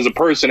he was as a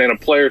person and a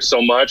player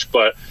so much.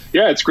 But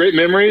yeah, it's great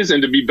memories.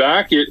 And to be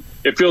back,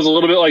 it feels a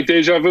little bit like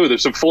deja vu.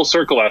 There's some full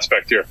circle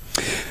aspect here.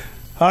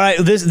 All right,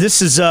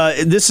 this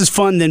is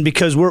fun then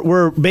because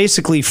we're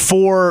basically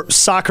four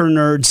soccer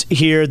nerds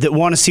here that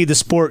want to see the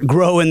sport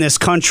grow in this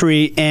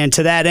country, and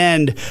to that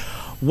end,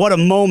 what a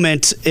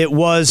moment it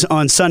was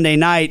on Sunday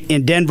night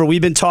in Denver.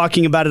 We've been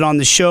talking about it on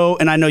the show,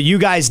 and I know you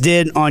guys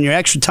did on your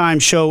Extra Time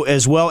show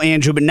as well,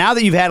 Andrew. But now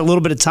that you've had a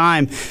little bit of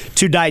time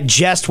to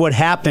digest what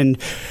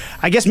happened,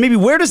 I guess maybe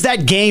where does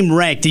that game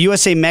rank, the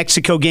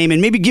USA-Mexico game,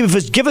 and maybe give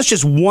us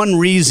just one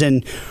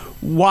reason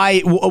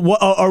why,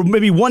 or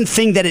maybe one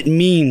thing that it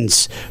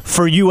means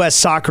for U.S.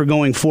 soccer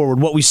going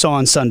forward, what we saw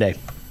on Sunday?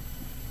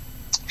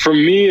 For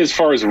me, as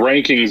far as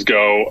rankings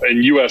go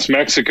in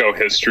U.S.-Mexico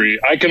history,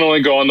 I can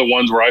only go on the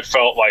ones where I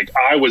felt like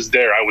I was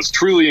there. I was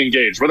truly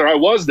engaged. Whether I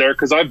was there,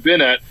 because I've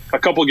been at a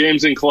couple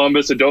games in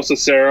Columbus, at Dos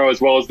Acero,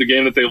 as well as the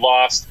game that they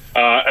lost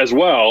as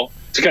well,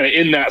 to kind of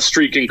end that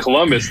streak in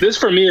Columbus. This,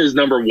 for me, is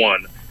number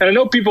one. And I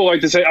know people like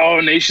to say,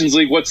 oh, Nations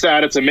League, what's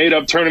that? It's a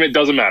made-up tournament.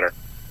 Doesn't matter.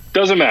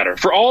 Doesn't matter.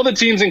 For all the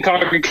teams in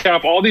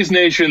CONCACAF, all these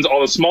nations,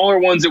 all the smaller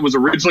ones it was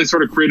originally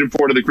sort of created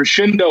for, to the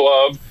crescendo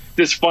of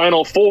this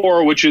Final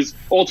Four, which is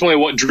ultimately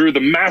what drew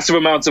the massive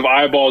amounts of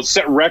eyeballs,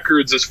 set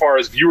records as far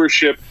as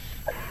viewership,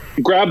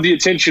 grabbed the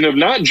attention of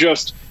not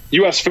just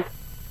U.S.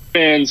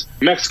 fans,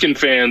 Mexican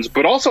fans,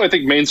 but also I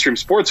think mainstream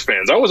sports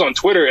fans. I was on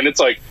Twitter, and it's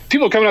like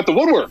people coming out the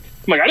woodwork.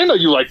 I'm like, I didn't know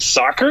you liked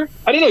soccer.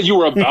 I didn't know you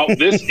were about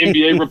this.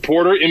 NBA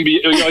reporter,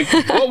 NBA, like,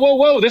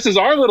 whoa, this is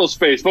our little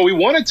space. But we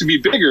want it to be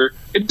bigger.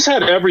 It just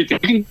had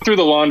everything through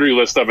the laundry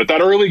list of it.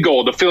 That early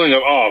goal, the feeling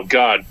of, oh,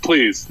 God,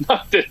 please,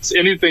 not this,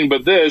 anything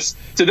but this,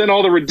 to then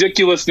all the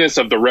ridiculousness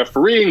of the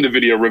refereeing, the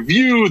video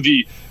review,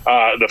 the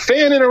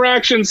fan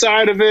interaction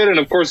side of it, and,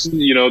 of course,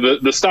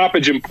 the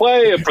stoppage in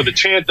play for the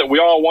chant that we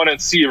all want to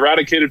see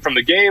eradicated from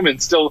the game and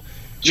still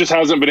just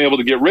hasn't been able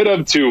to get rid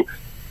of, to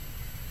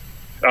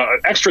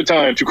extra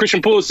time, to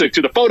Christian Pulisic,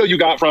 to the photo you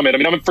got from it. I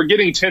mean, I'm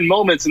forgetting 10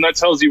 moments, and that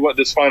tells you what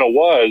this final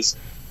was.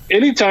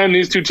 Anytime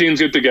these two teams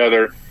get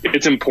together,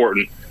 it's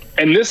important.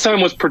 And this time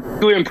was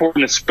particularly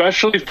important,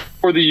 especially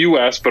for the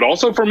U.S., but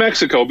also for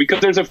Mexico, because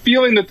there's a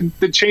feeling that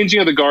the changing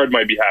of the guard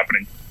might be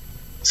happening.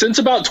 Since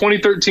about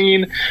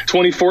 2013,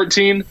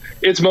 2014,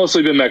 it's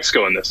mostly been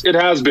Mexico in this. It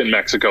has been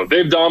Mexico.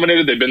 They've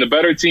dominated. They've been the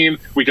better team.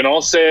 We can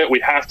all say it. We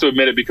have to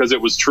admit it because it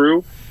was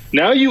true.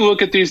 Now you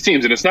look at these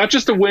teams, and it's not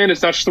just the win,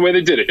 it's not just the way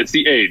they did it, it's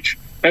the age.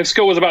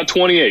 Mexico was about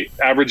 28,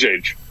 average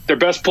age. Their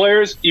best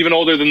players, even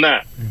older than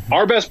that.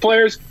 Our best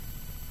players,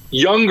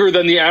 younger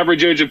than the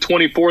average age of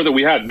 24 that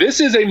we had. This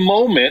is a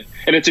moment,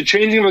 and it's a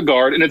changing of the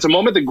guard, and it's a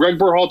moment that Greg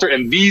Berhalter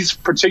and these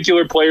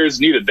particular players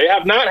needed. They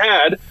have not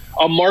had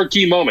a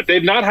marquee moment.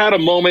 They've not had a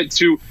moment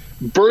to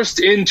burst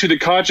into the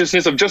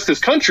consciousness of just this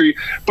country,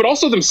 but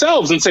also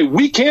themselves and say,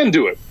 we can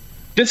do it.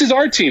 This is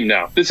our team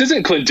now. This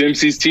isn't Clint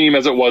Dempsey's team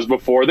as it was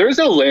before. There is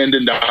no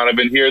Landon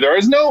Donovan here. There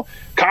is no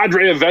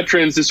cadre of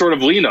veterans to sort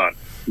of lean on.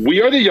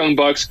 We are the Young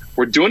Bucks.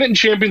 We're doing it in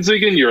Champions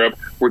League in Europe.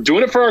 We're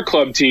doing it for our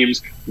club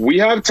teams. We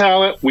have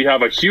talent. We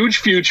have a huge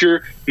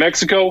future.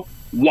 Mexico,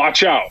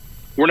 watch out.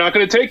 We're not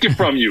going to take it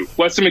from you.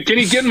 Weston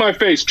McKennie, get in my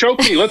face. Choke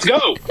me. Let's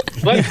go.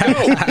 Let's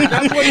go.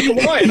 That's what you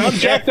want. And I'm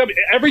jacked up.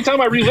 Every time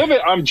I relive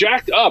it, I'm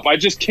jacked up. I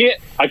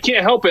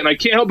can't help it. And I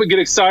can't help but get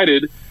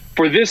excited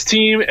for this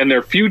team and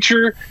their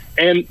future.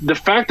 And the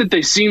fact that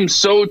they seem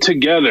so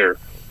together.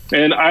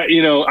 And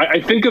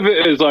I think of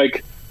it as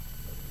like,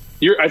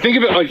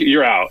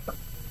 you're out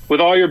with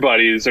all your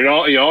buddies, and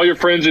all your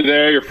friends are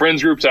there, your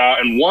friends group's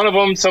out, and one of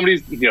them,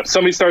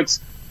 somebody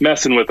starts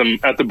messing with them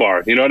at the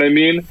bar. You know what I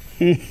mean?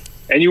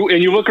 And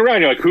you look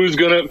around, you're like, who's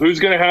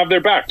gonna have their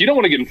back? You don't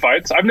want to get in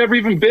fights. I've never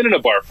even been in a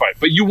bar fight,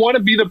 but you want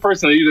to be the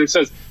person that either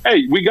says,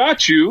 hey, we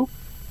got you,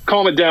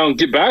 calm it down,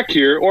 get back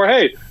here, or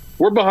hey,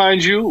 we're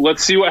behind you,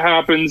 let's see what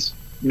happens.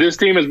 This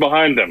team is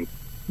behind them.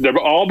 They're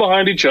all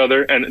behind each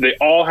other, and they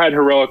all had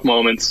heroic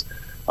moments.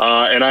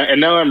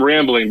 And now I'm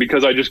rambling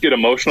because I just get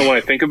emotional when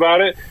I think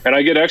about it, and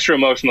I get extra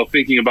emotional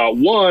thinking about,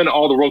 one,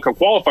 all the World Cup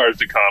qualifiers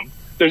to come.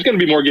 There's going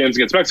to be more games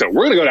against Mexico.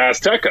 We're going to go to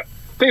Azteca.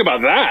 Think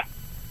about that.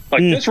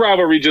 Like, this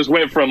rivalry just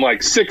went from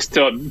like 6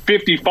 to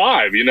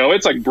 55.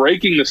 It's like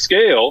breaking the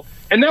scale.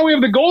 And now we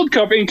have the Gold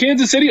Cup in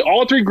Kansas City.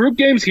 All 3 group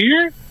games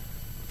here.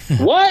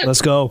 What?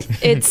 Let's go.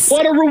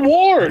 What a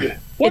reward.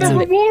 What a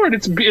reward.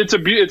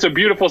 It's a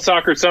beautiful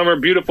soccer summer,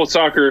 beautiful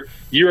soccer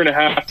year and a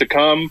half to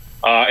come.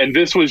 And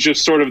this was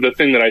just sort of the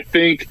thing that I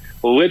think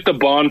lit the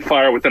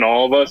bonfire within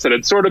all of us that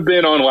had sort of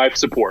been on life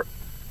support.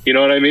 You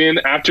know what I mean?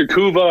 After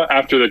Cuba,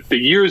 after the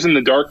years in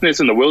the darkness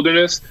and the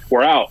wilderness,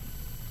 we're out.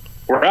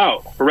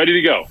 We're ready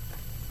to go.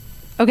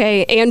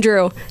 Okay,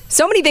 Andrew,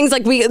 so many things,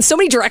 so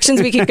many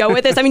directions we could go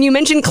with this. I mean, you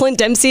mentioned Clint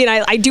Dempsey,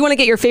 and I do want to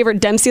get your favorite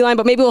Dempsey line,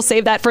 but maybe we'll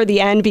save that for the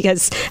end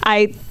because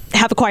I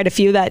have quite a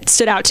few that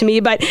stood out to me.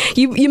 But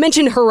you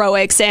mentioned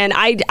heroics, and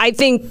I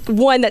think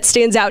one that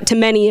stands out to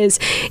many is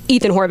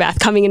Ethan Horvath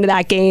coming into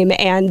that game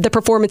and the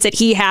performance that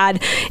he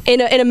had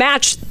in a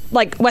match,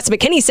 like Wes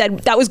McKennie said,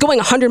 that was going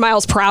 100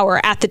 miles per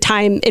hour at the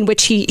time in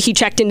which he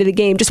checked into the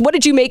game. Just what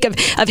did you make of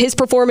his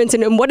performance,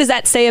 and what does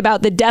that say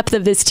about the depth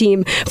of this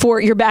team for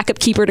your backup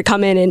keeper to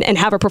come in and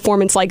have a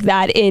performance like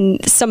that in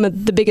some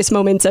of the biggest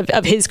moments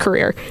of his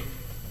career?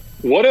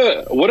 What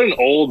an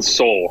old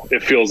soul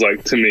it feels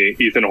like to me,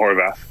 Ethan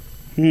Horvath.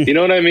 You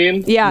know what I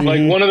mean? Yeah.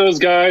 Like one of those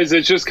guys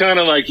that's just kind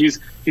of like he's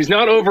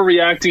not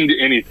overreacting to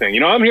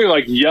anything. I'm here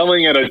like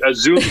yelling at a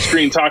Zoom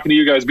screen talking to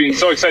you guys being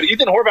so excited.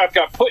 Ethan Horvath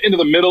got put into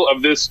the middle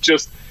of this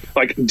just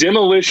like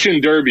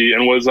demolition derby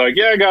and was like,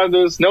 yeah, I got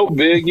this. No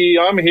biggie.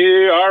 I'm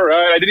here. All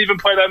right. I didn't even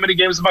play that many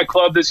games with my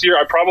club this year.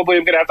 I probably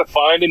am going to have to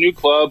find a new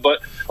club,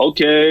 but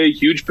okay.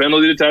 Huge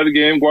penalty to tie the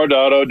game.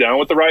 Guardado down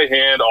with the right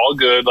hand. All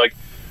good. Like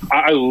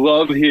I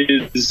love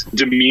his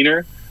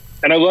demeanor.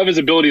 And I love his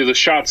ability as a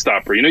shot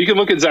stopper. You can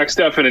look at Zach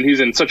Steffen, and he's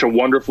in such a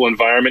wonderful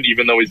environment,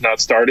 even though he's not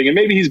starting. And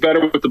maybe he's better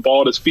with the ball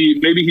at his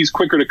feet. Maybe he's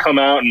quicker to come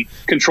out and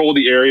control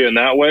the area in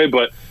that way.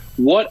 But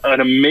what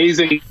an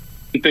amazing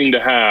thing to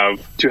have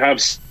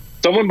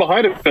someone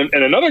behind him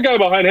and another guy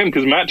behind him,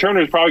 because Matt Turner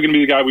is probably going to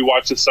be the guy we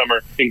watch this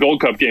summer in Gold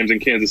Cup games in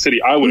Kansas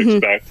City, I would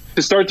expect,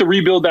 to start to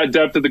rebuild that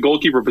depth at the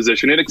goalkeeper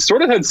position. And it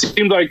sort of had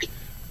seemed like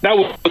that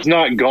was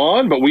not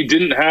gone, but we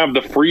didn't have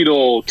the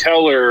Friedel,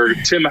 Keller,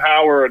 Tim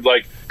Howard,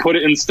 like put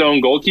it in stone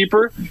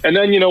goalkeeper. And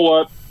then, you know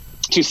what?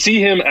 To see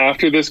him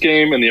after this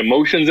game and the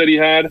emotions that he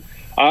had,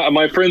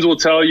 my friends will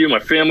tell you, my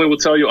family will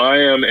tell you, I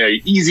am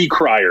a easy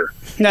crier.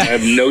 I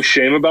have no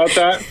shame about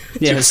that.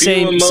 Yeah,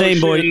 same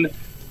boy.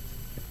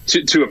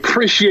 To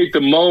appreciate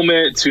the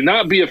moment, to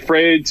not be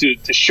afraid,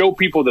 to show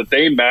people that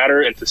they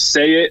matter, and to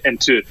say it,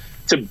 and to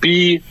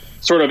be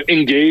sort of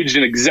engaged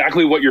in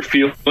exactly what you're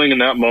feeling in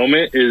that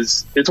moment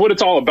it's what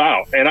it's all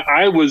about. And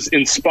I was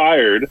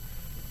inspired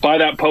by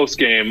that post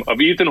game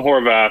of Ethan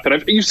Horvath,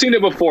 and you've seen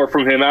it before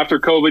from him after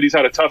COVID. He's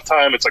had a tough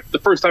time. It's like the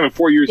first time in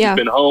 4 years he's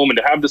been home, and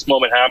to have this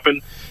moment happen,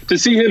 to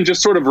see him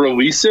just sort of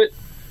release it,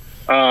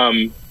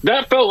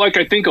 that felt like,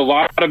 I think, a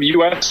lot of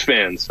U.S.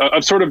 fans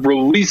of sort of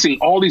releasing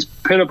all these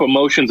pent-up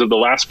emotions of the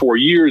last 4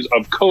 years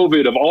of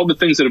COVID, of all the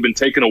things that have been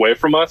taken away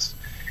from us,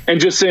 and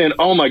just saying,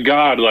 oh my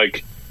God,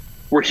 like,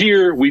 we're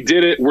here, we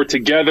did it, we're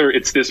together.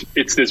 It's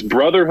this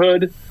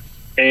brotherhood,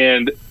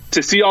 and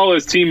to see all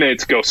his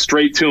teammates go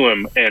straight to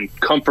him and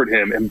comfort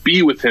him and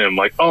be with him,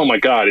 like, oh my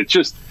God, it's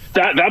just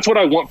that's what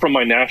I want from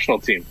my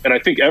national team, and I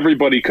think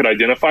everybody could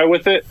identify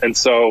with it. And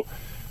so,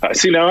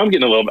 see, now I'm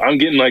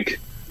getting like.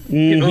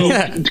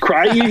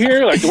 Cryy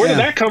here, like where did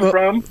that come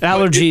from?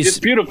 Allergies. It's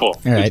beautiful.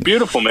 Right. It's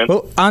beautiful, man.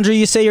 Well, Andrew,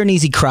 you say you're an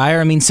easy crier.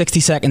 I mean,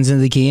 60 seconds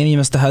into the game, you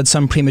must have had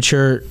some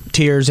premature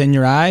tears in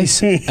your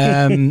eyes.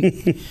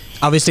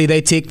 Obviously,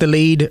 they take the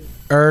lead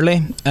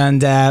early,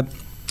 and I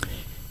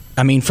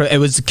mean, it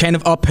was kind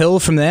of uphill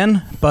from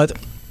then. But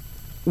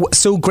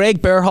so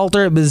Greg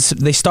Berhalter,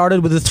 they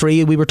started with a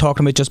 3. We were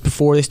talking about just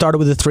before. They started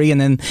with a 3,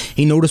 and then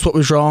he noticed what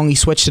was wrong. He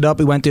switched it up.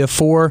 He went to a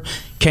 4.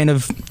 Kind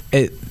of,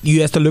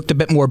 US looked a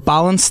bit more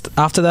balanced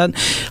after that.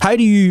 How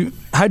do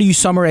you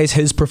summarize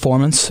his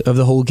performance of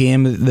the whole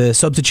game? The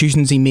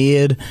substitutions he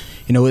made,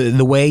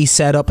 the way he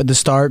set up at the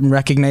start and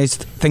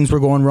recognised things were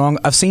going wrong.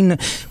 I've seen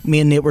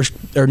Nate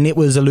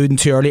was alluding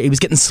to earlier. He was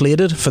getting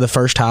slated for the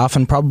first half,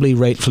 and probably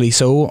rightfully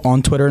so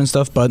on Twitter and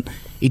stuff. But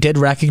he did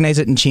recognise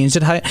it and changed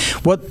it.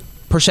 What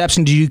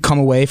perception do you come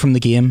away from the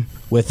game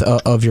with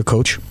of your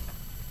coach?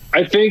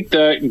 I think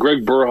that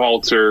Greg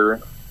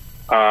Berhalter,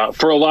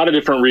 for a lot of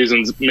different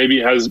reasons,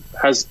 maybe has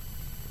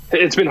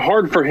it's been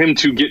hard for him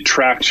to get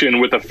traction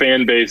with a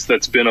fan base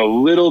that's been a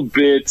little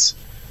bit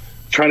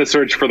trying to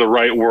search for the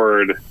right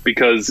word,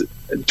 because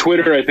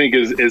Twitter, I think,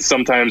 is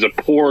sometimes a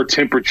poor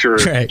temperature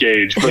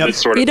gauge for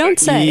this sort of thing. You don't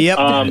say.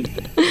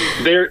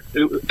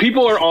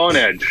 People are on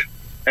edge,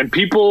 and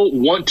people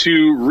want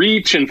to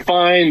reach and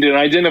find and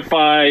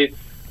identify,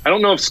 I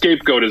don't know if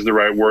scapegoat is the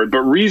right word, but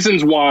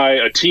reasons why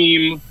a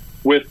team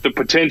with the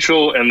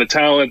potential and the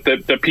talent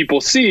that people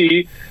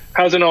see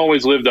hasn't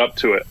always lived up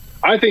to it.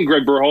 I think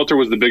Greg Berhalter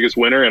was the biggest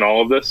winner in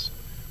all of this.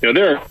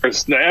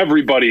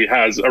 Everybody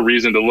has a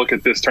reason to look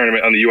at this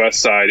tournament on the U.S.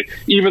 side,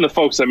 even the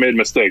folks that made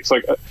mistakes.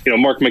 Like,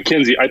 Mark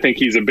McKenzie, I think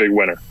he's a big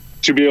winner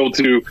to be able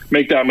to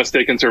make that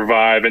mistake and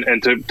survive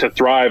and to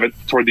thrive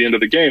toward the end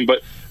of the game.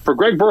 But for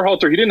Greg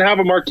Berhalter, he didn't have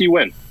a marquee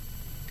win.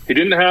 He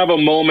didn't have a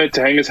moment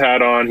to hang his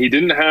hat on. He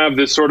didn't have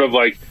this sort of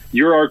like,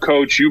 you're our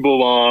coach, you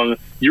belong,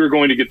 you're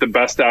going to get the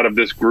best out of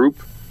this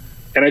group.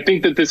 And I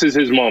think that this is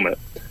his moment.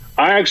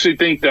 I actually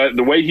think that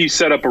the way he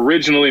set up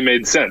originally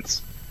made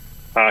sense.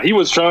 He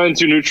was trying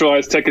to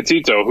neutralize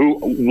Tecatito, who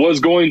was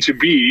going to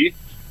be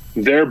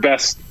their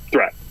best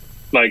threat.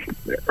 Like,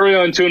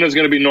 Uriel Antuna is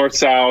going to be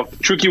north-south.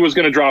 Truki was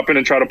going to drop in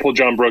and try to pull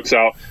John Brooks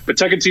out. But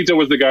Tecatito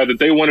was the guy that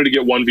they wanted to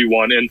get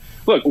 1v1. And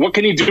look, what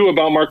can he do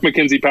about Mark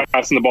McKenzie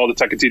passing the ball to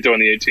Tecatito in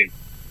the 18?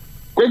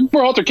 Greg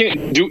Berhalter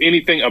can't do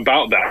anything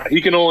about that.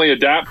 He can only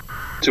adapt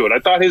to it. I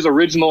thought his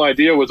original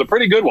idea was a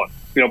pretty good one.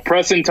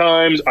 Press in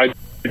times,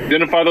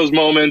 identify those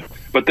moments,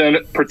 but then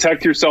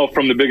protect yourself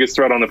from the biggest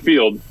threat on the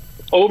field.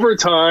 Over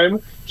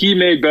time, he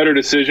made better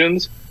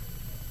decisions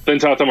than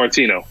Tata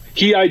Martino.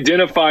 He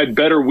identified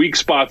better weak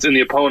spots in the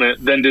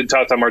opponent than did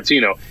Tata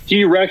Martino.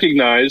 He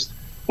recognized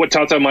what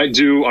Tata might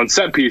do on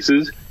set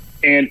pieces,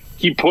 and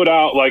he put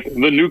out like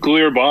the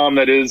nuclear bomb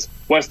that is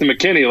Weston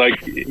McKennie.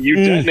 Like, you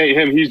detonate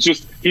him,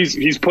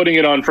 he's putting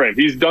it on frame.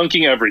 He's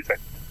dunking everything.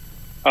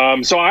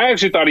 So I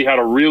actually thought he had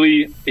a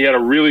really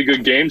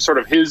good game, sort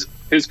of his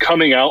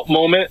coming out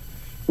moment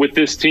with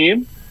this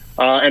team.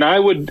 And I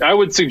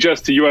would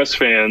suggest to U.S.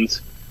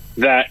 fans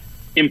that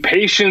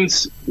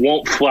impatience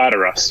won't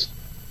flatter us.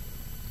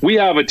 We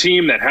have a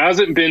team that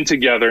hasn't been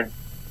together.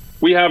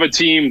 We have a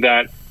team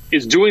that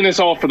is doing this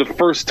all for the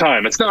first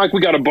time. It's not like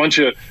we got a bunch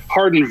of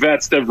hardened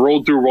vets that have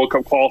rolled through World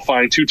Cup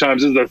qualifying 2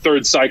 times. This is their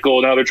 3rd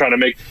cycle. Now they're trying to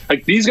make,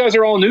 like, these guys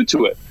are all new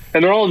to it.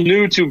 And they're all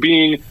new to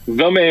being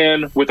the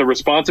man with the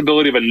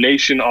responsibility of a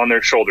nation on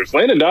their shoulders.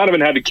 Landon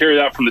Donovan had to carry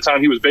that from the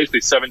time he was basically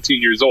 17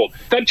 years old.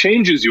 That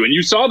changes you, and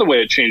you saw the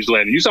way it changed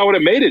Landon. You saw what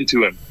it made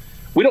into him.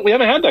 We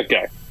haven't had that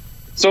guy.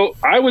 So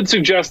I would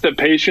suggest that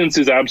patience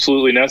is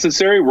absolutely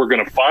necessary. We're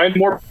going to find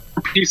more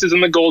pieces in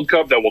the Gold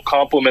Cup that will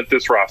complement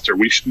this roster.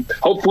 We should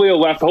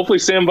hopefully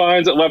Sam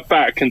Vines at left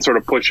back can sort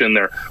of push in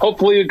there.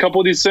 Hopefully a couple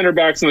of these center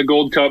backs in the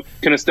Gold Cup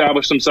can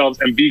establish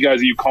themselves and be guys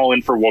that you call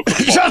in for World Cup.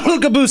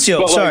 Gianluca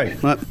Busio. Sorry.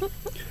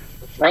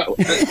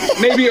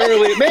 Maybe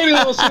early, maybe a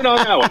little soon on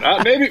that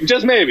one.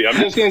 Maybe. I'm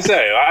just going to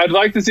say, I'd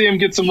like to see him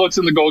get some looks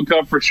in the Gold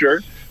Cup for sure.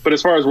 But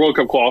as far as World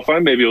Cup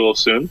qualifying, maybe a little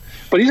soon.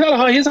 But he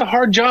has a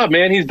hard job,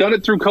 man. He's done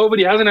it through COVID.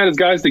 He hasn't had his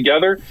guys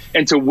together.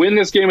 And to win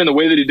this game in the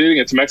way that he did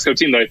against a Mexico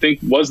team that I think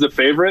was the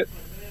favorite,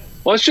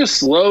 let's just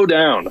slow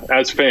down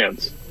as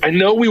fans. I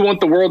know we want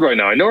the world right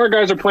now. I know our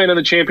guys are playing in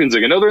the Champions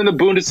League. I know they're in the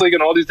Bundesliga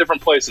and all these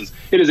different places.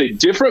 It is a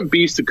different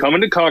beast to come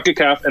into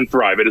CONCACAF and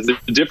thrive. It is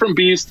a different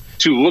beast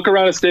to look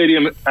around a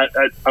stadium at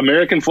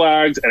American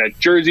flags and at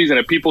jerseys and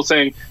at people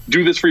saying,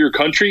 do this for your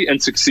country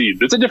and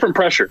succeed. It's a different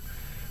pressure.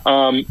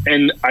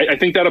 And I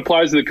think that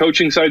applies to the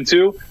coaching side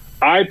too.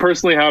 I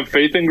personally have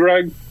faith in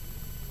Greg.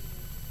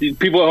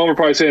 People at home are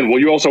probably saying, well,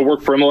 you also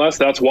work for MLS.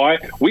 That's why.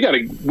 We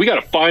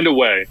gotta find a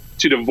way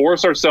to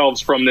divorce ourselves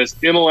from this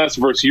MLS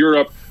versus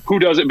Europe. Who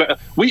does it better?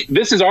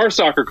 This is our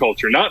soccer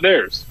culture, not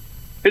theirs.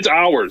 It's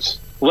ours.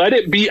 Let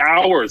it be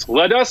ours.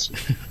 Let us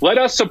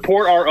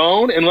support our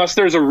own unless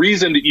there's a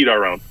reason to eat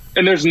our own.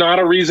 And there's not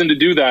a reason to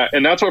do that.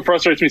 And that's what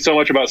frustrates me so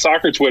much about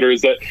soccer Twitter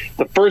is that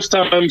the first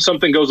time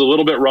something goes a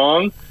little bit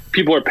wrong,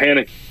 people are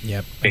panicking.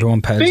 Yep,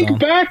 everyone panics. Think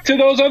back to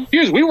those other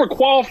years. We were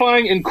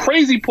qualifying in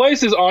crazy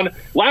places on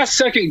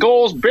last-second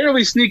goals,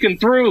 barely sneaking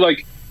through.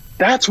 Like,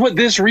 that's what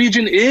this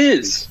region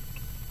is.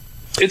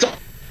 It's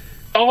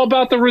all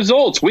about the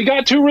results. We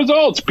got 2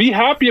 results. Be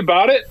happy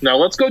about it. Now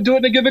let's go do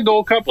it to get the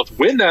Gold Cup. Let's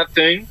win that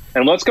thing,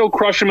 and let's go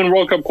crush them in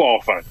World Cup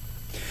qualifying.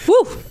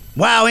 Woo!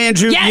 Wow,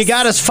 Andrew, Yes! you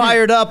got us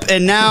fired up,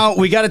 and now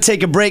we got to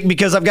take a break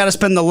because I've got to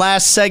spend the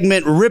last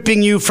segment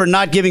ripping you for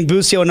not giving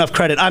Busio enough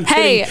credit. I'm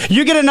kidding.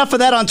 You get enough of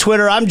that on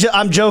Twitter. I'm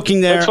joking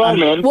there. That's fine,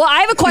 man. Well,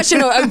 I have a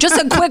question,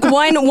 just a quick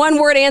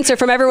one-word answer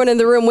from everyone in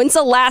the room. When's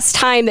the last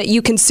time that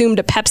you consumed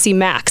a Pepsi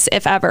Max,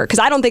 if ever? Because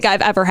I don't think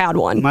I've ever had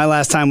one. My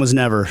last time was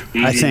never,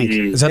 I think.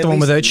 Is that the one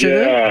without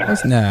sugar? Yeah.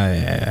 No,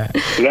 yeah.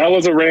 That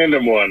was a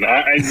random one.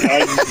 I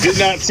did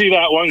not see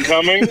that one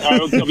coming.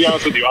 I'll be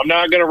honest with you. I'm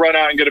not going to run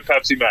out and get a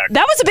Pepsi Max.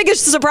 That was the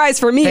biggest surprise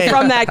for me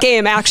from that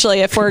game,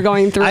 actually, if we're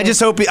going through.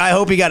 I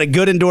hope he got a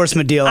good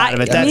endorsement deal out of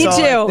it. Me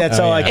too. That's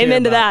all I care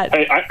Amen to about.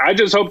 that. Hey, I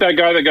just hope that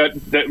guy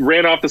that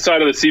ran off the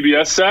side of the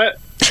CBS set,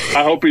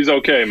 I hope he's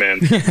okay, man.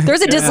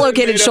 There's a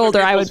dislocated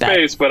shoulder, I would bet.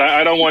 Space, but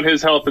I don't want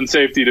his health and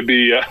safety to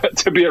be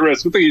at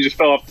risk. I think he just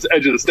fell off the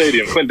edge of the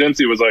stadium. Clint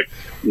Dempsey was like,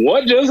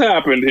 "What just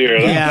happened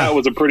here?" That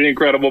was a pretty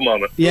incredible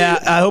moment. Yeah,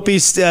 I hope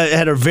he's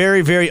had a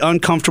very, very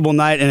uncomfortable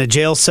night in a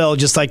jail cell,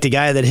 just like the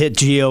guy that hit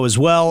Gio as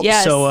well.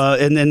 Yes. So,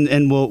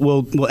 and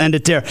we'll end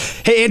it there.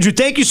 Hey, Andrew,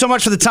 thank you so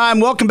much for the time.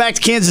 Welcome back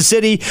to Kansas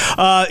City.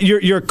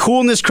 Your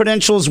coolness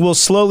credentials will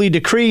slowly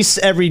decrease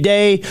every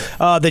day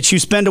that you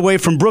spend away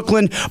from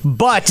Brooklyn,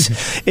 but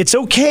it's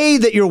okay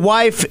that your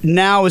wife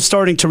now is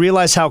starting to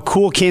realize how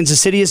cool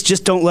Kansas City is.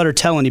 Just don't let her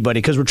tell anybody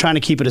because we're trying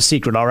to keep it a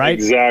secret, all right?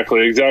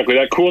 Exactly.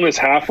 That coolness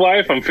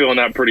half-life, I'm feeling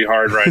that pretty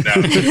hard right now.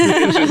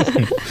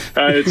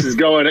 It's just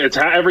going, it's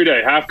every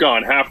day, half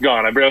gone.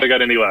 I barely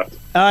got any left.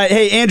 All right,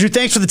 hey, Andrew,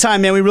 thanks for the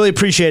time, man. We really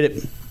appreciate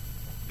it.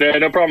 Yeah,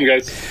 no problem,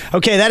 guys.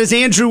 Okay, that is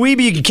Andrew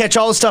Wiebe. You can catch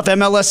all the stuff at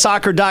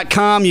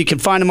MLSsoccer.com. You can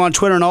find him on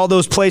Twitter and all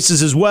those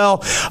places as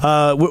well.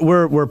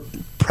 We're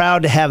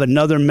proud to have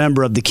another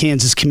member of the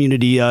Kansas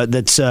community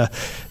that's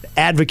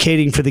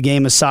advocating for the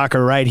game of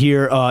soccer right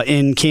here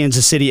in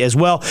Kansas City as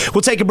well.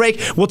 We'll take a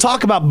break. We'll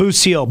talk about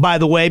Busio, by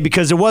the way,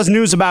 because there was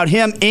news about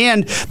him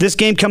and this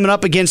game coming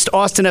up against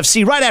Austin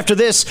FC right after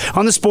this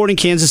on the Sporting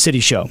Kansas City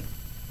Show.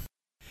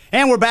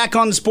 And we're back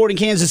on the Sporting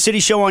Kansas City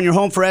Show on your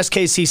home for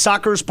SKC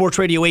Soccer, Sports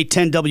Radio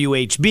 810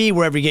 WHB,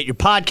 wherever you get your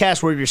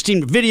podcast, wherever you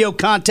stream video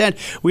content.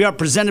 We are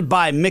presented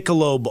by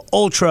Michelob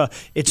Ultra.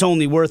 It's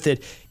only worth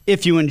it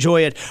if you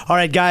enjoy it. All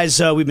right,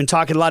 guys, we've been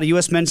talking a lot of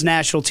U.S. men's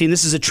national team.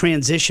 This is a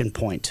transition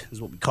point, is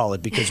what we call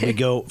it, because we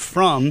go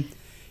from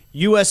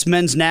U.S.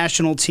 men's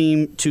national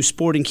team to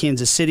Sporting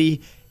Kansas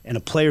City and a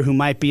player who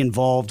might be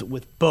involved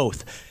with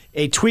both.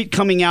 A tweet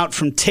coming out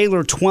from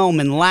Taylor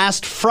Twellman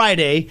last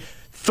Friday.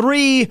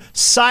 3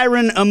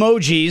 siren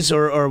emojis,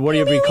 or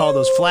whatever you call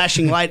those,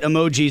 flashing light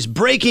emojis.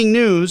 Breaking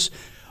news.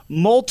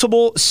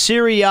 Multiple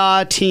Serie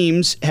A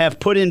teams have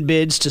put in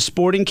bids to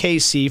Sporting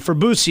KC for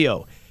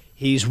Busio.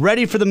 He's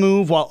ready for the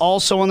move while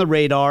also on the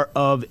radar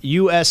of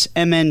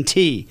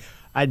USMNT.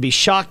 I'd be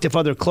shocked if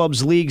other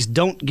clubs' leagues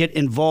don't get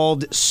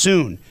involved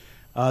soon.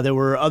 There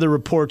were other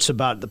reports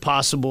about the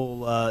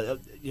possible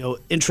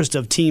interest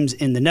of teams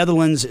in the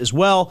Netherlands as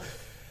well.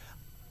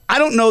 I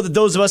don't know that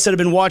those of us that have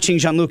been watching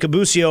Gianluca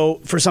Busio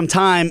for some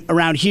time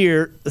around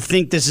here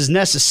think this is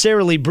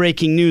necessarily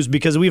breaking news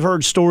because we've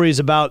heard stories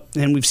about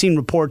and we've seen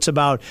reports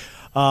about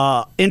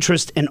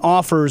interest and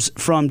offers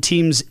from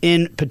teams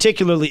in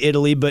particularly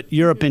Italy, but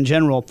Europe in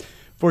general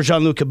for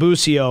Gianluca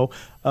Busio.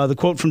 The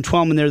quote from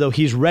Twellman there, though,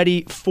 he's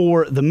ready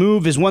for the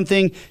move is one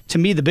thing. To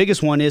me, the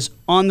biggest one is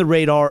on the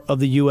radar of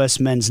the U.S.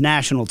 men's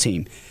national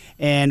team.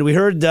 And we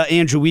heard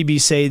Andrew Wiebe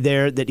say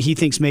there that he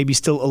thinks maybe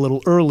still a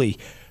little early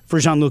for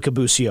Gianluca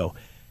Busio.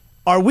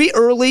 Are we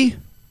early?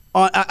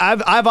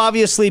 I've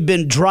obviously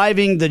been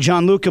driving the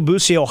Gianluca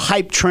Busio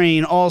hype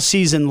train all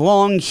season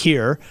long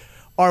here.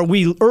 Are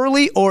we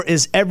early or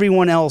is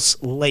everyone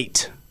else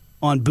late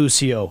on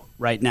Busio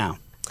right now?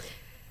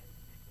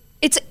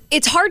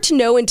 It's hard to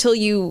know until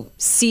you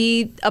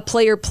see a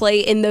player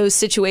play in those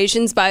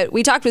situations, but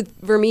we talked with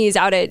Vermees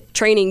out at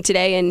training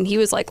today, and he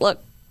was like,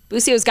 look,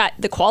 Busio's got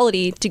the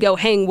quality to go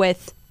hang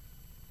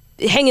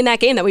in that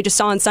game that we just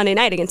saw on Sunday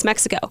night against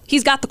Mexico.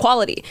 He's got the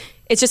quality.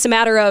 It's just a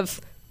matter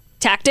of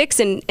tactics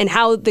and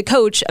how the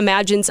coach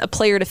imagines a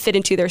player to fit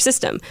into their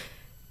system.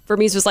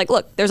 Vermees was like,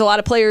 look, there's a lot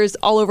of players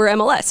all over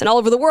MLS and all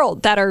over the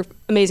world that are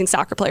amazing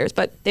soccer players,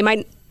 but they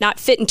might not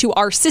fit into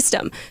our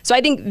system. So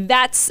I think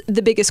that's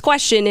the biggest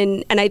question.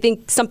 And I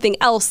think something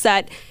else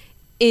that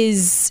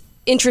is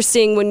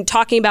interesting when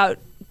talking about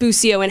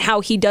Busio and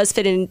how he does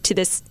fit into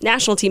this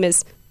national team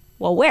is,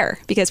 well, where?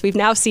 Because we've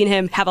now seen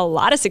him have a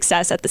lot of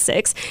success at the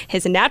 6.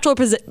 His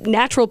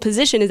natural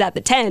position is at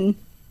the 10.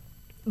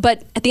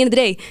 But at the end of the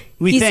day,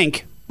 we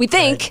think,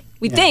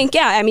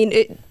 yeah. I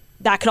mean,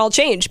 that could all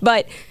change.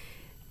 But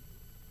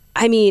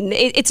I mean,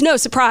 it's no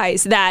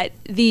surprise that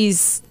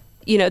these,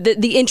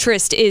 the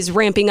interest is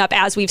ramping up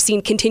as we've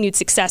seen continued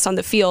success on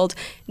the field,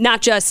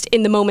 not just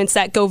in the moments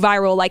that go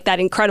viral, like that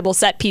incredible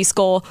set piece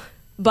goal,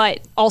 but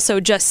also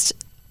just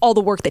all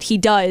the work that he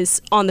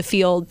does on the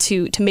field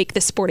to make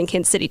the Sporting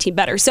Kansas City team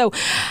better. So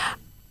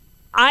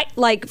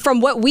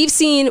from what we've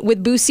seen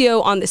with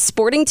Busio on the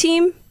Sporting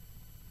team,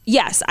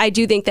 yes, I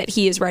do think that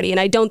he is ready. And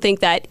I don't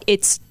think that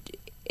it's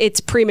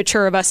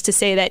premature of us to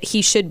say that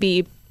he should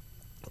be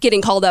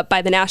getting called up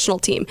by the national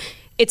team.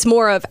 It's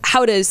more of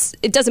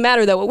it doesn't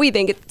matter though what we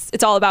think.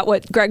 It's all about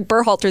what Greg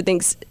Berhalter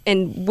thinks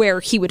and where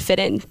he would fit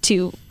in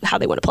to how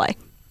they want to play.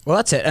 Well,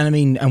 that's it. And I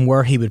mean, and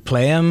where he would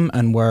play him,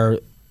 and where,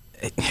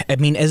 I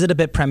mean, is it a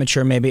bit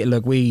premature? Maybe.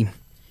 Look, we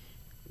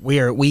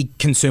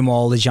consume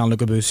all the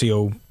Gianluca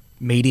Busio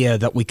media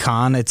that we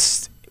can.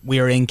 We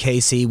are in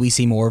KC. We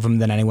see more of him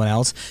than anyone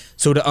else.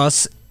 So to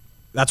us,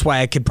 that's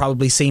why it could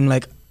probably seem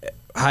like,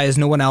 how is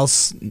no one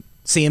else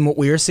seeing what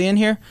we're seeing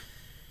here?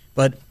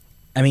 But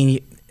I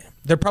mean,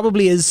 there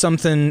probably is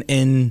something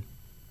in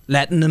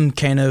letting him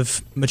kind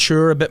of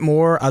mature a bit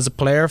more as a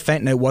player,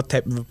 finding out what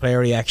type of a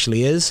player he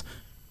actually is.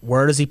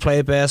 Where does he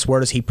play best? Where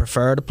does he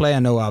prefer to play? I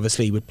know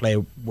obviously he would play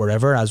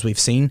wherever, as we've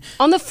seen.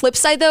 On the flip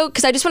side, though,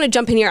 because I just want to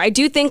jump in here, I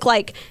do think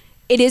like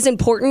it is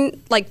important,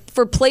 like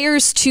for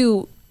players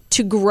to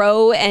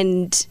grow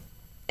and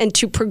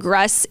to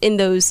progress in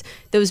those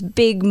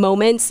big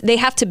moments. They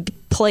have to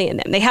play in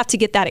them. They have to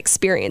get that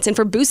experience. And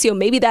for Busio,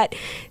 maybe that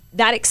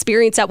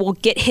experience that will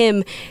get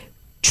him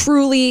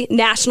truly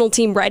national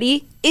team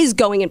ready is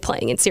going and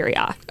playing in Serie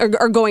A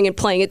or going and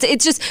playing.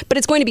 It's just, but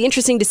it's going to be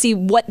interesting to see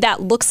what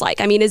that looks like.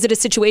 I mean, is it a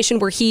situation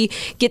where he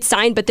gets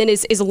signed but then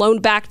is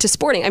loaned back to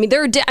Sporting? I mean,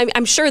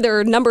 I'm sure there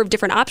are a number of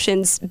different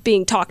options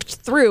being talked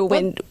through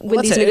when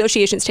these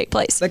negotiations take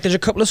place. Like, there's a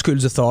couple of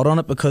schools of thought on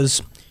it,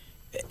 because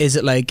is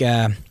it like,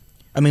 I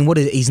mean,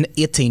 he's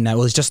 18 now.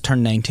 Well, he's just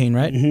turned 19,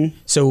 right? Mm-hmm.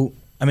 So,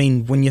 I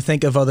mean, when you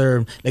think of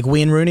other, like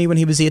Wayne Rooney, when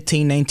he was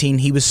 18, 19,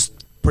 he was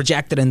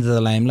projected into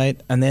the limelight,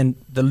 and then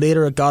the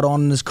later it got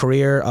on in his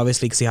career,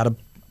 obviously because he had a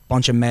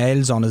bunch of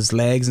miles on his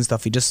legs and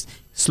stuff, he just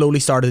slowly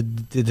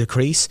started to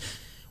decrease.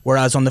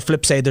 Whereas on the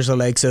flip side, there's the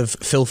likes of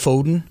Phil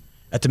Foden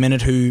at the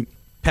minute, who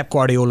Pep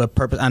Guardiola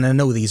and I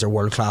know these are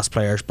world class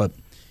players, but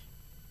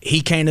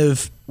he kind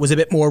of was a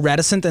bit more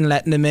reticent in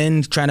letting him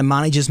in, trying to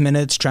manage his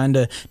minutes, trying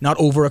to not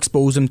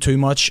overexpose him too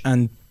much,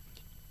 and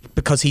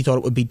because he thought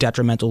it would be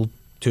detrimental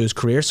to his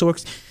career. So I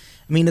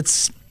mean,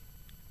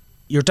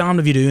 you're damned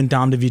if you do and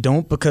damned if you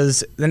don't,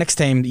 because the next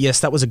time, yes,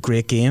 that was a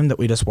great game that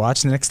we just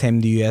watched. The next time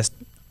the US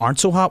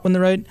aren't so hot when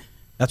they're out,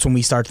 that's when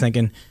we start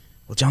thinking,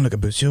 well, Gianluca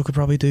Busio could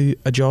probably do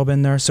a job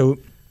in there. So,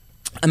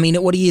 I mean,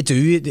 what do?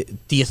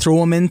 Do you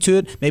throw him into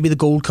it? Maybe the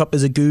Gold Cup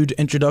is a good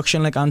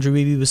introduction, like Andrew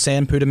Wiebe was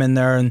saying, put him in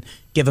there and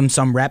give him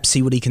some reps,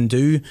 see what he can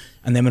do.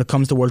 And then when it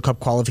comes to World Cup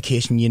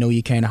qualification,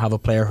 you kind of have a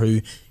player who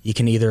you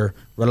can either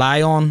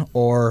rely on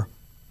or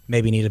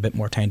maybe need a bit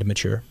more time to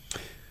mature.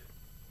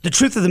 The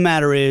truth of the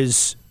matter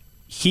is,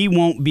 he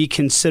won't be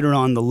considered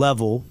on the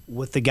level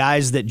with the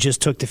guys that just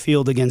took the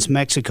field against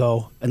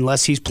Mexico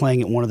unless he's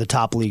playing at one of the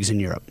top leagues in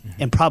Europe,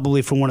 and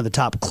probably for one of the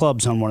top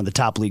clubs on one of the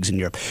top leagues in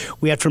Europe.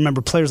 We have to remember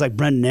players like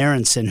Brendan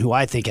Aronson, who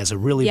I think has a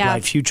really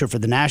bright future for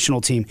the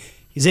national team.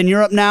 He's in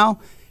Europe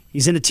now.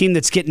 He's in a team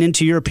that's getting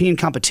into European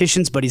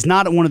competitions, but he's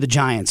not at one of the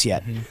giants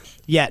yet.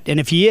 And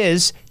if he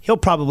is, he'll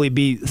probably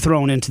be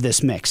thrown into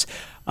this mix.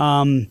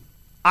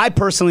 I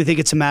personally think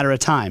it's a matter of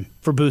time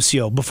for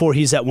Busio before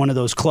he's at one of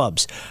those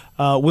clubs.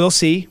 We'll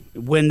see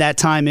when that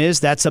time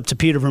is. That's up to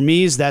Peter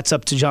Vermees. That's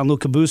up to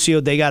Gianluca Busio.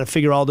 They got to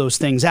figure all those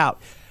things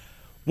out.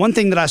 One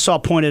thing that I saw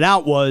pointed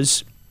out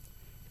was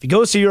if he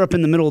goes to Europe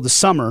in the middle of the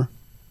summer,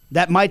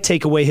 that might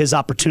take away his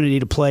opportunity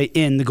to play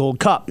in the Gold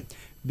Cup,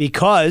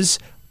 because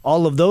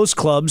all of those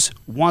clubs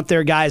want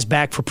their guys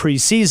back for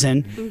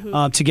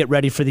preseason to get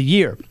ready for the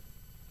year.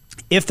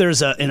 If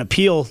there's an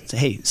appeal to,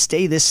 hey,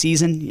 stay this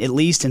season at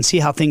least and see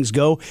how things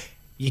go,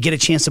 you get a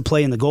chance to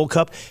play in the Gold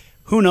Cup.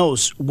 Who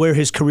knows where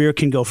his career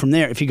can go from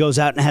there if he goes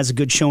out and has a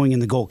good showing in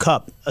the Gold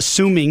Cup,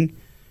 assuming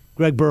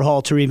Greg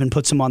Berhalter even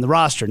puts him on the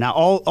roster. Now,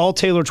 all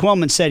Taylor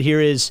Twellman said here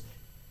is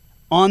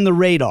on the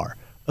radar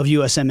of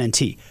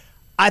USMNT.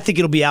 I think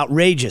it'll be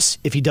outrageous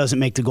if he doesn't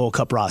make the Gold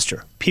Cup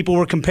roster. People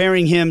were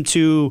comparing him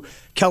to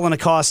Kellen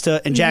Acosta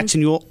and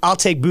Jackson Ewell. I'll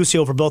take Busio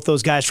over both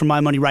those guys for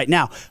my money right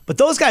now. But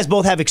those guys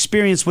both have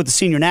experience with the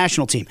senior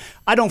national team.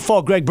 I don't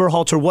fault Greg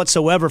Berhalter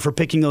whatsoever for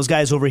picking those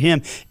guys over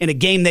him in a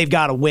game they've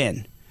got to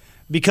win,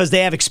 because they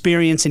have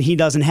experience and he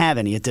doesn't have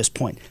any at this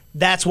point.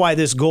 That's why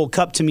this Gold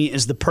Cup to me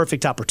is the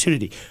perfect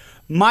opportunity.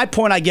 My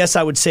point, I guess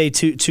I would say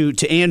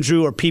to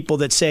Andrew or people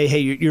that say, hey,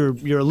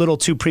 you're a little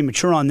too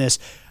premature on this.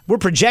 We're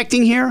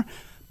projecting here,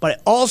 but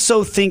I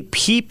also think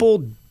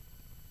people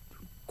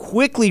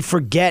quickly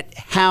forget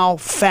how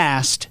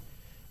fast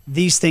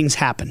these things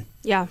happen.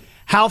 Yeah.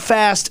 How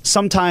fast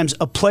sometimes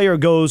a player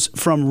goes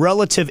from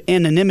relative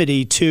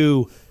anonymity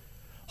to,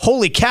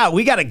 holy cow,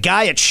 we got a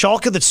guy at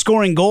Schalke that's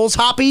scoring goals,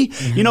 Hoppy.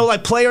 You know,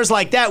 like players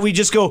like that, we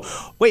just go,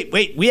 wait,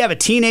 we have a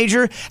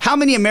teenager. How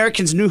many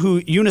Americans knew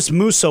who Yunus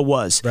Musa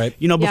was? Right.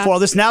 You know, before all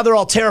this. Now they're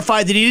all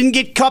terrified that he didn't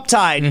get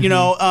cup-tied,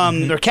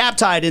 or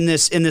cap-tied in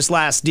this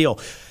last deal.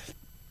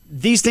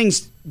 These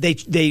things,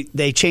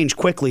 they change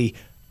quickly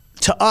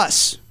to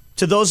us,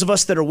 to those of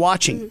us that are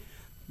watching.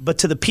 But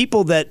to the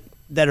people that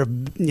are,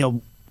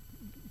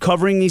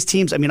 covering these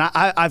teams, I mean,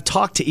 I've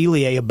talked to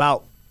Aly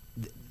about,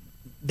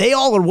 they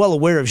all are well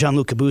aware of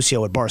Gianluca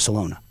Busio at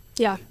Barcelona.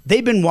 Yeah.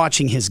 They've been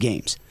watching his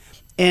games.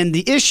 And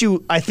the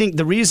issue, I think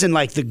the reason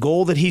the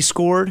goal that he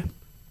scored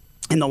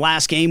in the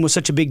last game was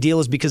such a big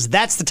deal is because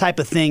that's the type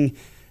of thing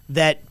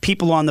that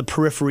people on the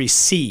periphery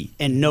see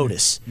and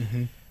notice.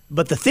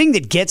 But the thing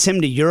that gets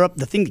him to Europe,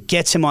 the thing that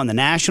gets him on the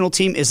national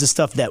team is the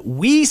stuff that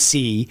we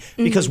see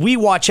because we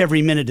watch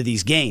every minute of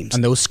these games.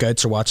 And those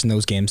scouts are watching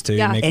those games too,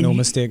 make no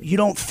mistake. You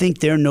don't think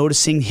they're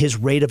noticing his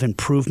rate of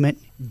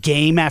improvement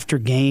game after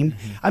game?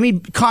 I mean,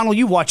 Conall,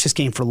 you watched this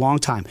game for a long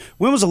time.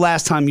 When was the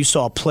last time you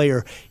saw a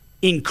player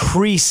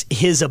increase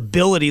his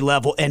ability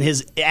level and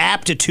his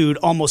aptitude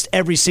almost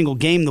every single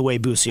game the way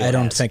Busio I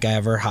don't has? think I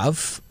ever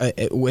have.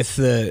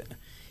 Because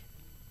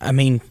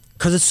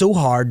it's so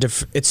hard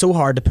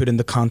to put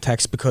into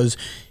context because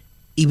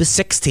he was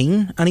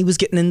 16 and he was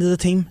getting into the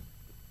team.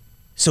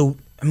 So,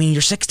 I mean,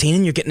 you're 16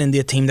 and you're getting into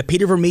a team that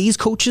Peter Vermees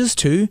coaches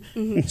too.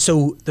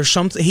 So there's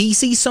something, he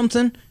sees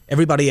something,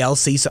 everybody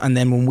else sees, and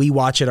then when we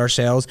watch it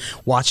ourselves,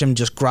 watch him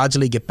just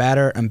gradually get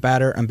better and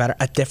better and better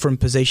at different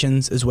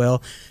positions as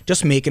well.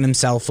 Just making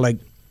himself like,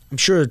 I'm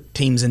sure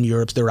teams in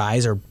Europe, their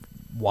eyes are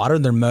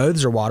watering, their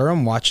mouths are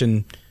watering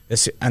watching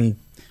this. And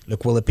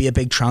look, will it be a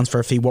big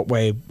transfer fee? What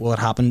way will it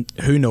happen?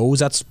 Who knows?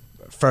 That's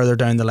further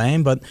down the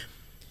line. But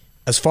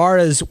as far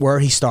as where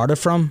he started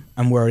from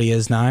and where he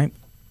is now,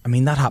 I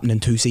mean, that happened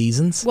in 2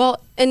 seasons. Well,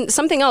 and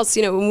something else,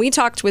 when we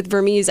talked with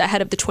Vermees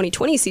ahead of the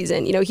 2020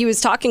 season, he was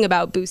talking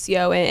about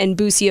Busio and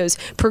Busio's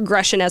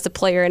progression as a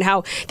player and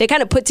how they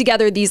kind of put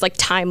together these like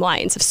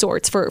timelines of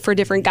sorts for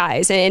different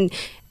guys. And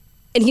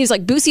he was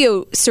like,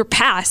 Busio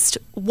surpassed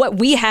what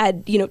we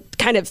had,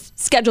 kind of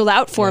scheduled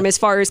out for him as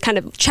far as kind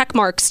of check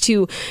marks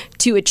to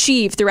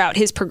achieve throughout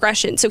his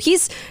progression. So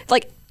he's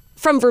like,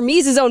 from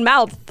Vermees' own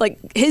mouth, like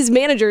his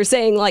manager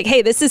saying like,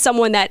 hey, this is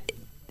someone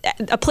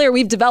a player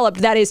we've developed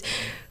that is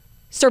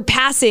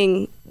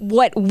surpassing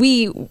what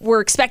we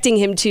were expecting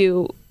him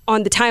to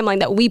on the timeline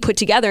that we put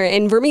together.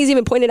 And Vermees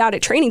even pointed out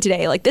at training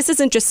today, like this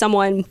isn't just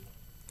someone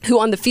who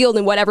on the field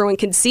and what everyone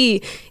can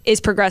see is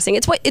progressing.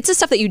 It's the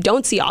stuff that you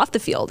don't see off the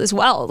field as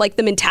well, like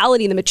the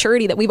mentality and the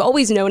maturity that we've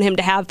always known him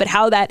to have, but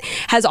how that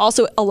has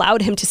also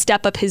allowed him to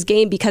step up his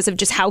game because of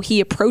just how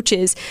he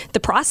approaches the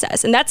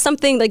process. And that's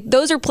something like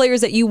those are players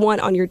that you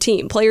want on your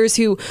team, players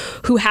who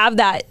have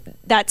that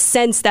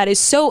sense that is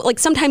so like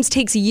sometimes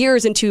takes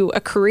years into a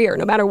career,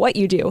 no matter what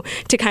you do,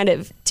 to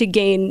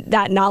gain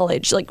that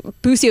knowledge. Like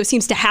Busio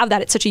seems to have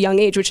that at such a young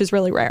age, which is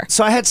really rare.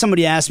 So I had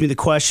somebody ask me the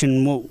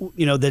question,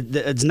 that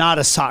it's not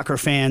a soccer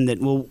fan that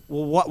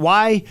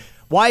why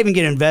even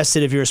get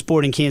invested if you're a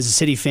Sporting Kansas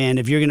City fan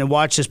if you're going to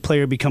watch this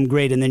player become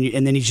great and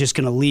then he's just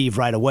going to leave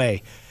right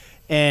away?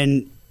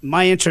 And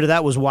my answer to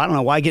that was, well, I don't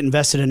know, why get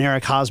invested in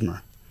Eric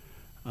Hosmer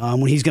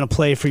when he's going to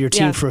play for your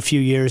team for a few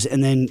years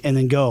and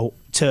then go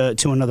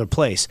to another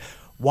place?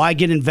 Why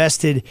get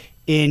invested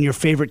in your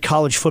favorite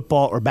college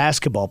football or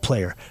basketball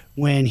player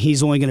when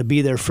he's only going to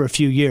be there for a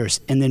few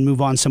years and then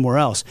move on somewhere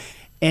else?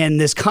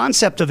 And this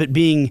concept of it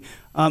being,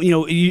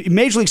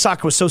 Major League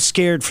Soccer was so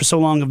scared for so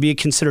long of being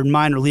considered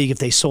minor league if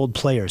they sold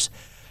players.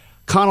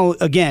 Conall,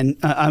 again,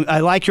 I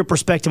like your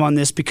perspective on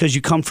this because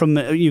you come from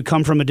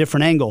a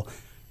different angle.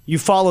 You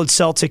followed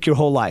Celtic your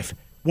whole life.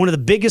 One of the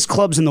biggest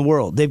clubs in the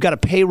world. They've got a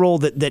payroll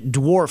that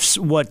dwarfs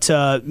what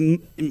any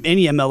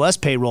MLS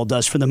payroll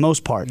does for the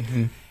most part.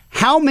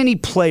 How many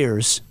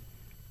players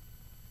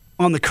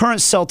on the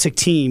current Celtic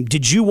team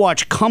did you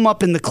watch come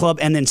up in the club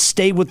and then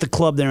stay with the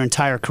club their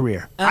entire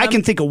career? I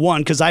can think of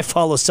one because I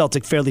follow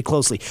Celtic fairly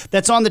closely.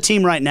 That's on the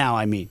team right now,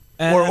 I mean.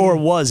 Or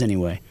was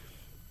anyway.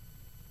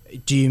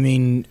 Do you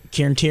mean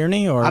Kieran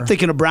Tierney? Or I'm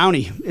thinking of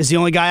Brownie is the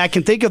only guy I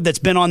can think of that's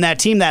been on that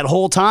team that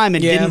whole time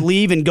and didn't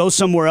leave and go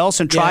somewhere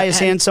else and try his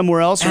hand somewhere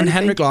else. And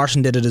Henrik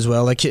Larsson did it as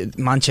well. Like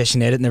Manchester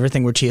United and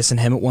everything were chasing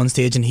him at one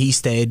stage, and he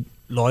stayed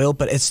loyal.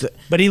 But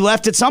he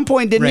left at some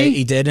point, didn't he?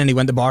 He did, and he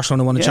went to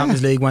Barcelona, won the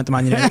Champions League, went to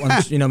Man United, won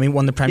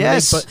the Premier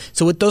League. But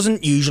so it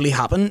doesn't usually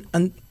happen.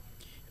 And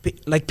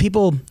like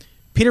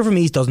Peter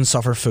Vermees doesn't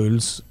suffer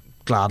fools.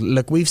 Glad.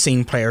 Look, we've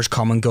seen players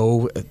come and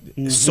go.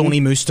 Sonny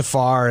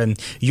Mustafar and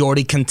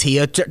Jordi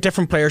Cantia,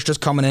 different players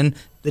just coming in.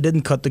 They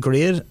didn't cut the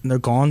grade and they're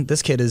gone.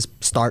 This kid is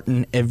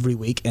starting every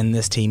week in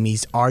this team.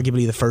 He's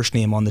arguably the first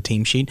name on the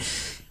team sheet.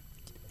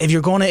 If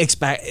you're going to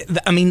expect,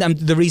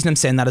 the reason I'm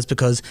saying that is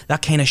because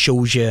that kind of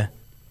shows you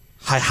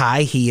how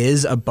high he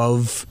is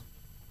above.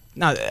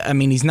 I'm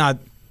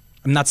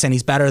not saying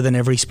he's better than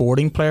every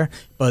Sporting player,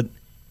 but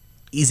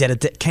he's at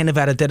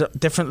a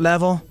different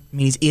level. I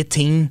mean, he's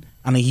 18.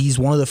 And he's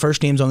one of the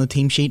first names on the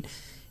team sheet.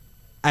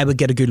 I would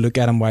get a good look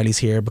at him while he's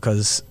here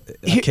because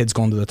that kid's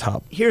going to the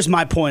top. Here's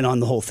my point on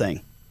the whole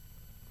thing.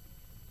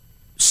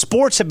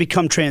 Sports have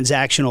become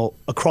transactional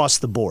across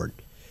the board.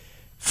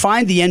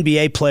 Find the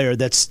NBA player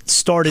that's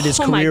started his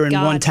career in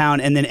one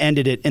town and then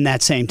ended it in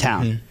that same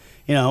town.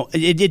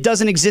 It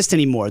doesn't exist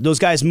anymore. Those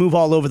guys move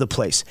all over the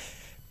place.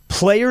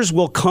 Players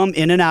will come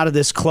in and out of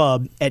this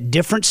club at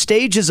different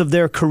stages of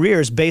their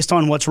careers based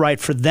on what's right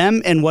for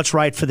them and what's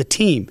right for the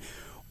team.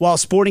 While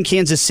Sporting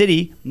Kansas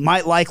City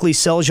might likely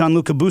sell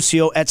Gianluca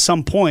Busio at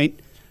some point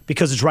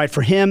because it's right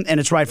for him and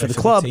it's right for the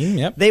club,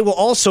 they will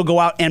also go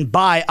out and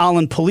buy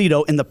Alan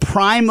Pulido in the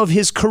prime of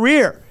his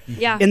career.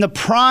 Yeah. In the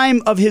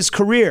prime of his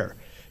career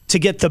to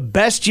get the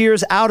best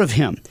years out of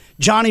him.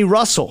 Johnny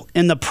Russell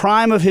in the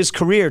prime of his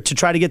career to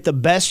try to get the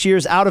best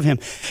years out of him.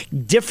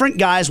 Different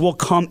guys will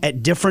come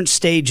at different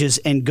stages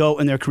and go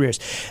in their careers.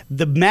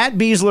 The Matt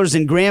Beaslers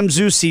and Graham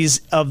Zusis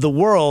of the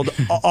world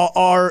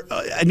are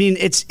I mean,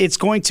 it's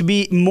going to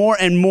be more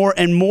and more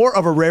and more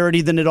of a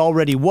rarity than it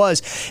already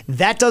was.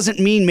 That doesn't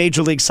mean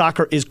Major League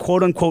Soccer is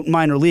quote-unquote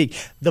minor league.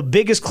 The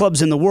biggest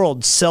clubs in the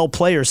world sell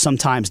players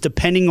sometimes,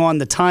 depending on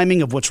the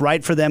timing of what's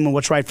right for them and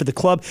what's right for the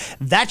club.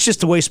 That's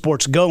just the way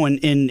sports go in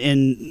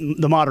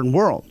the modern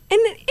world. And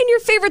in your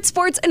favorite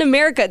sports in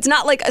America, it's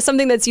not like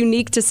something that's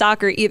unique to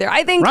soccer either.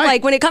 I think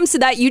like when it comes to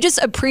that, you just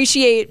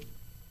appreciate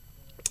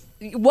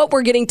what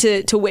we're getting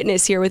to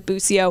witness here with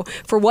Busio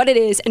for what it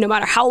is, and no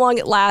matter how long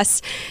it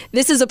lasts.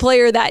 This is a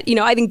player that,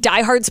 I think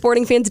diehard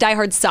sporting fans,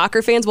 diehard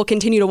soccer fans will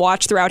continue to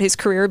watch throughout his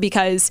career,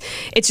 because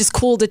it's just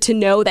cool to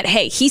know that,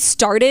 hey, he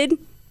started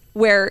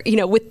where,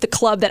 with the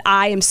club that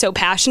I am so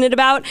passionate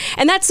about.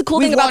 And that's the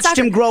cool thing about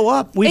soccer. We've watched him grow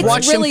up. We've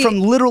watched him from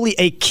literally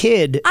a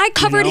kid. I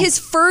covered his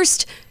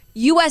first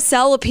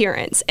USL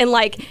appearance, and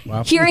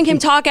hearing him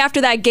talk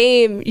after that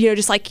game,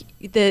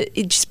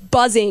 just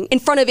buzzing in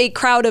front of a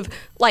crowd of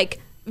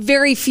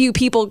very few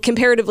people,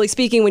 comparatively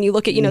speaking, when you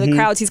look at the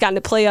crowds he's gotten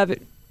to play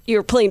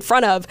in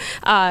front of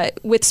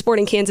with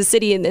Sporting Kansas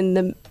City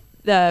and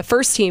the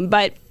first team.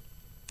 But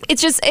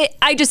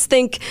I just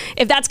think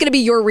if that's going to be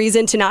your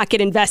reason to not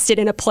get invested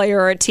in a player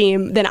or a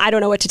team, then I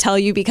don't know what to tell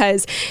you,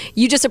 because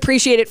you just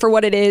appreciate it for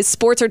what it is.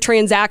 Sports are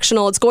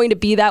transactional. It's going to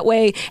be that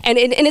way. And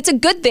it's a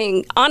good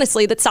thing,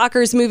 honestly, that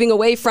soccer is moving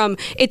away from.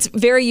 It's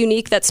very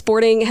unique that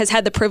Sporting has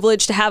had the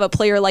privilege to have a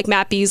player like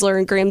Matt Beasler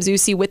and Graham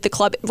Zusi with the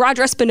club.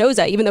 Roger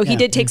Espinoza, even though he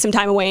did take some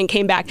time away and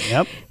came back.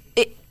 Yep.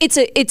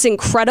 It's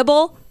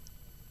incredible.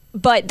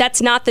 But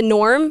that's not the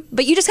norm.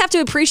 But you just have to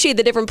appreciate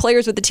the different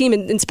players with the team.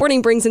 And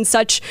Sporting brings in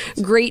such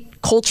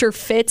great culture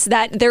fits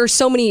that there are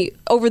so many,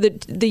 over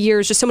the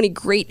years, just so many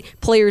great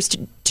players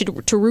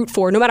to root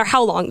for, no matter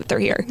how long that they're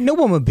here. No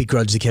one would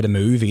begrudge the kid a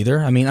move either.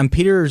 I mean, and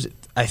Peters,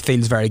 I feel,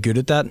 is very good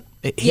at that.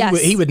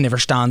 He would never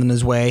stand in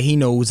his way. He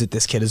knows that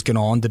this kid is going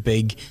on to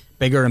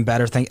bigger and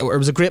better thing. There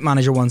was a great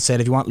manager once said,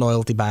 if you want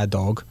loyalty, buy a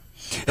dog.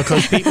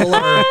 Because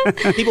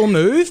people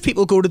move,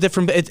 people go to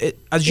different.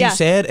 As you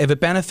said, if it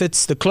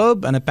benefits the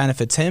club and it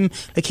benefits him,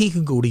 he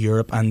could go to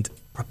Europe and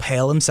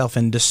propel himself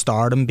into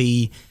stardom.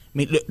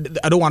 I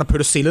don't want to put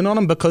a ceiling on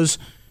him, because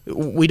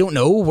we don't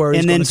know where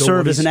he's going to go. And then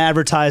serve as an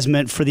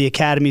advertisement for the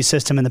academy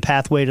system and the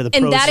pathway to the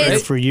pro sphere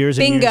for years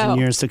and years and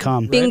years to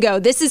come. Bingo.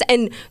 Right? This is,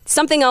 and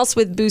something else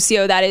with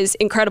Busio that is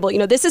incredible.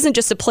 This isn't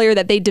just a player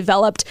that they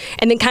developed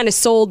and then kind of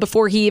sold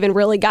before he even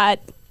really got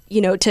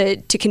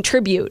to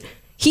contribute.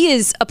 He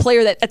is a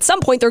player that at some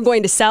point they're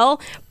going to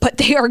sell, but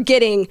they are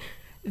getting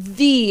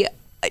the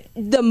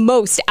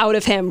most out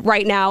of him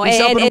right now, and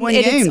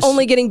it's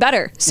only getting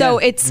better. So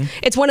it's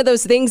one of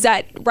those things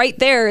that right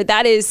there,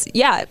 that is,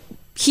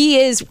 he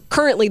is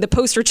currently the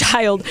poster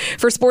child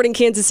for Sporting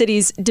Kansas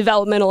City's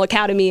developmental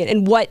academy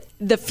and what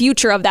the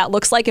future of that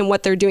looks like and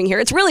what they're doing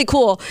here. It's really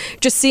cool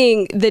just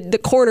seeing the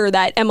corner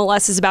that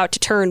MLS is about to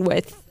turn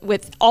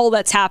with all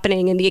that's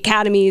happening in the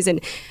academies,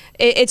 and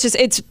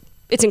it's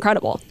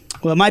incredible.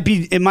 Well,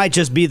 it might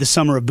just be the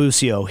summer of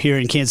Busio here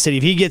in Kansas City.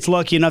 If he gets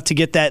lucky enough to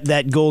get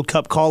that Gold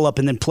Cup call up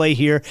and then play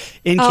here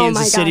in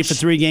Kansas City for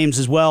 3 games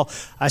as well,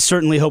 I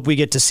certainly hope we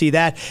get to see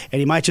that. And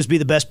he might just be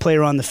the best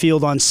player on the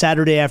field on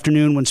Saturday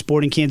afternoon when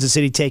Sporting Kansas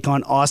City take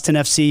on Austin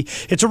FC.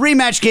 It's a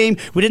rematch game.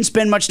 We didn't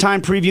spend much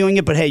time previewing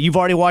it, but hey, you've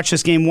already watched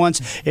this game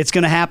once. It's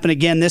going to happen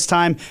again this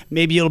time.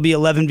 Maybe it'll be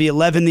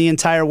 11v11 the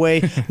entire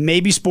way.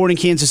 Maybe Sporting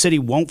Kansas City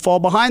won't fall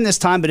behind this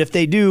time, but if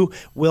they do,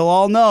 we'll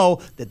all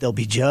know that they'll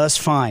be just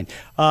fine.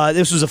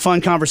 This was a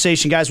fun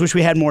conversation, guys. Wish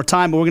we had more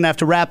time, but we're going to have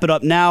to wrap it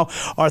up now.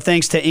 Our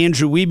thanks to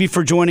Andrew Wiebe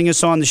for joining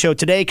us on the show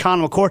today,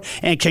 Conall McCourt,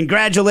 and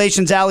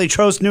congratulations, Aly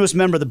Trost, newest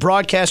member of the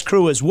broadcast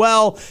crew as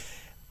well.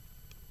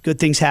 Good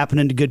things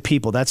happening to good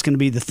people. That's going to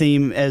be the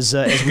theme as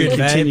we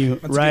continue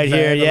right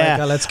here.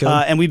 Yeah, let's go.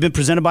 And we've been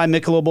presented by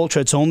Michelob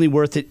Ultra. It's only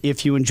worth it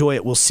if you enjoy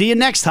it. We'll see you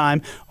next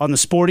time on the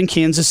Sporting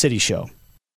Kansas City Show.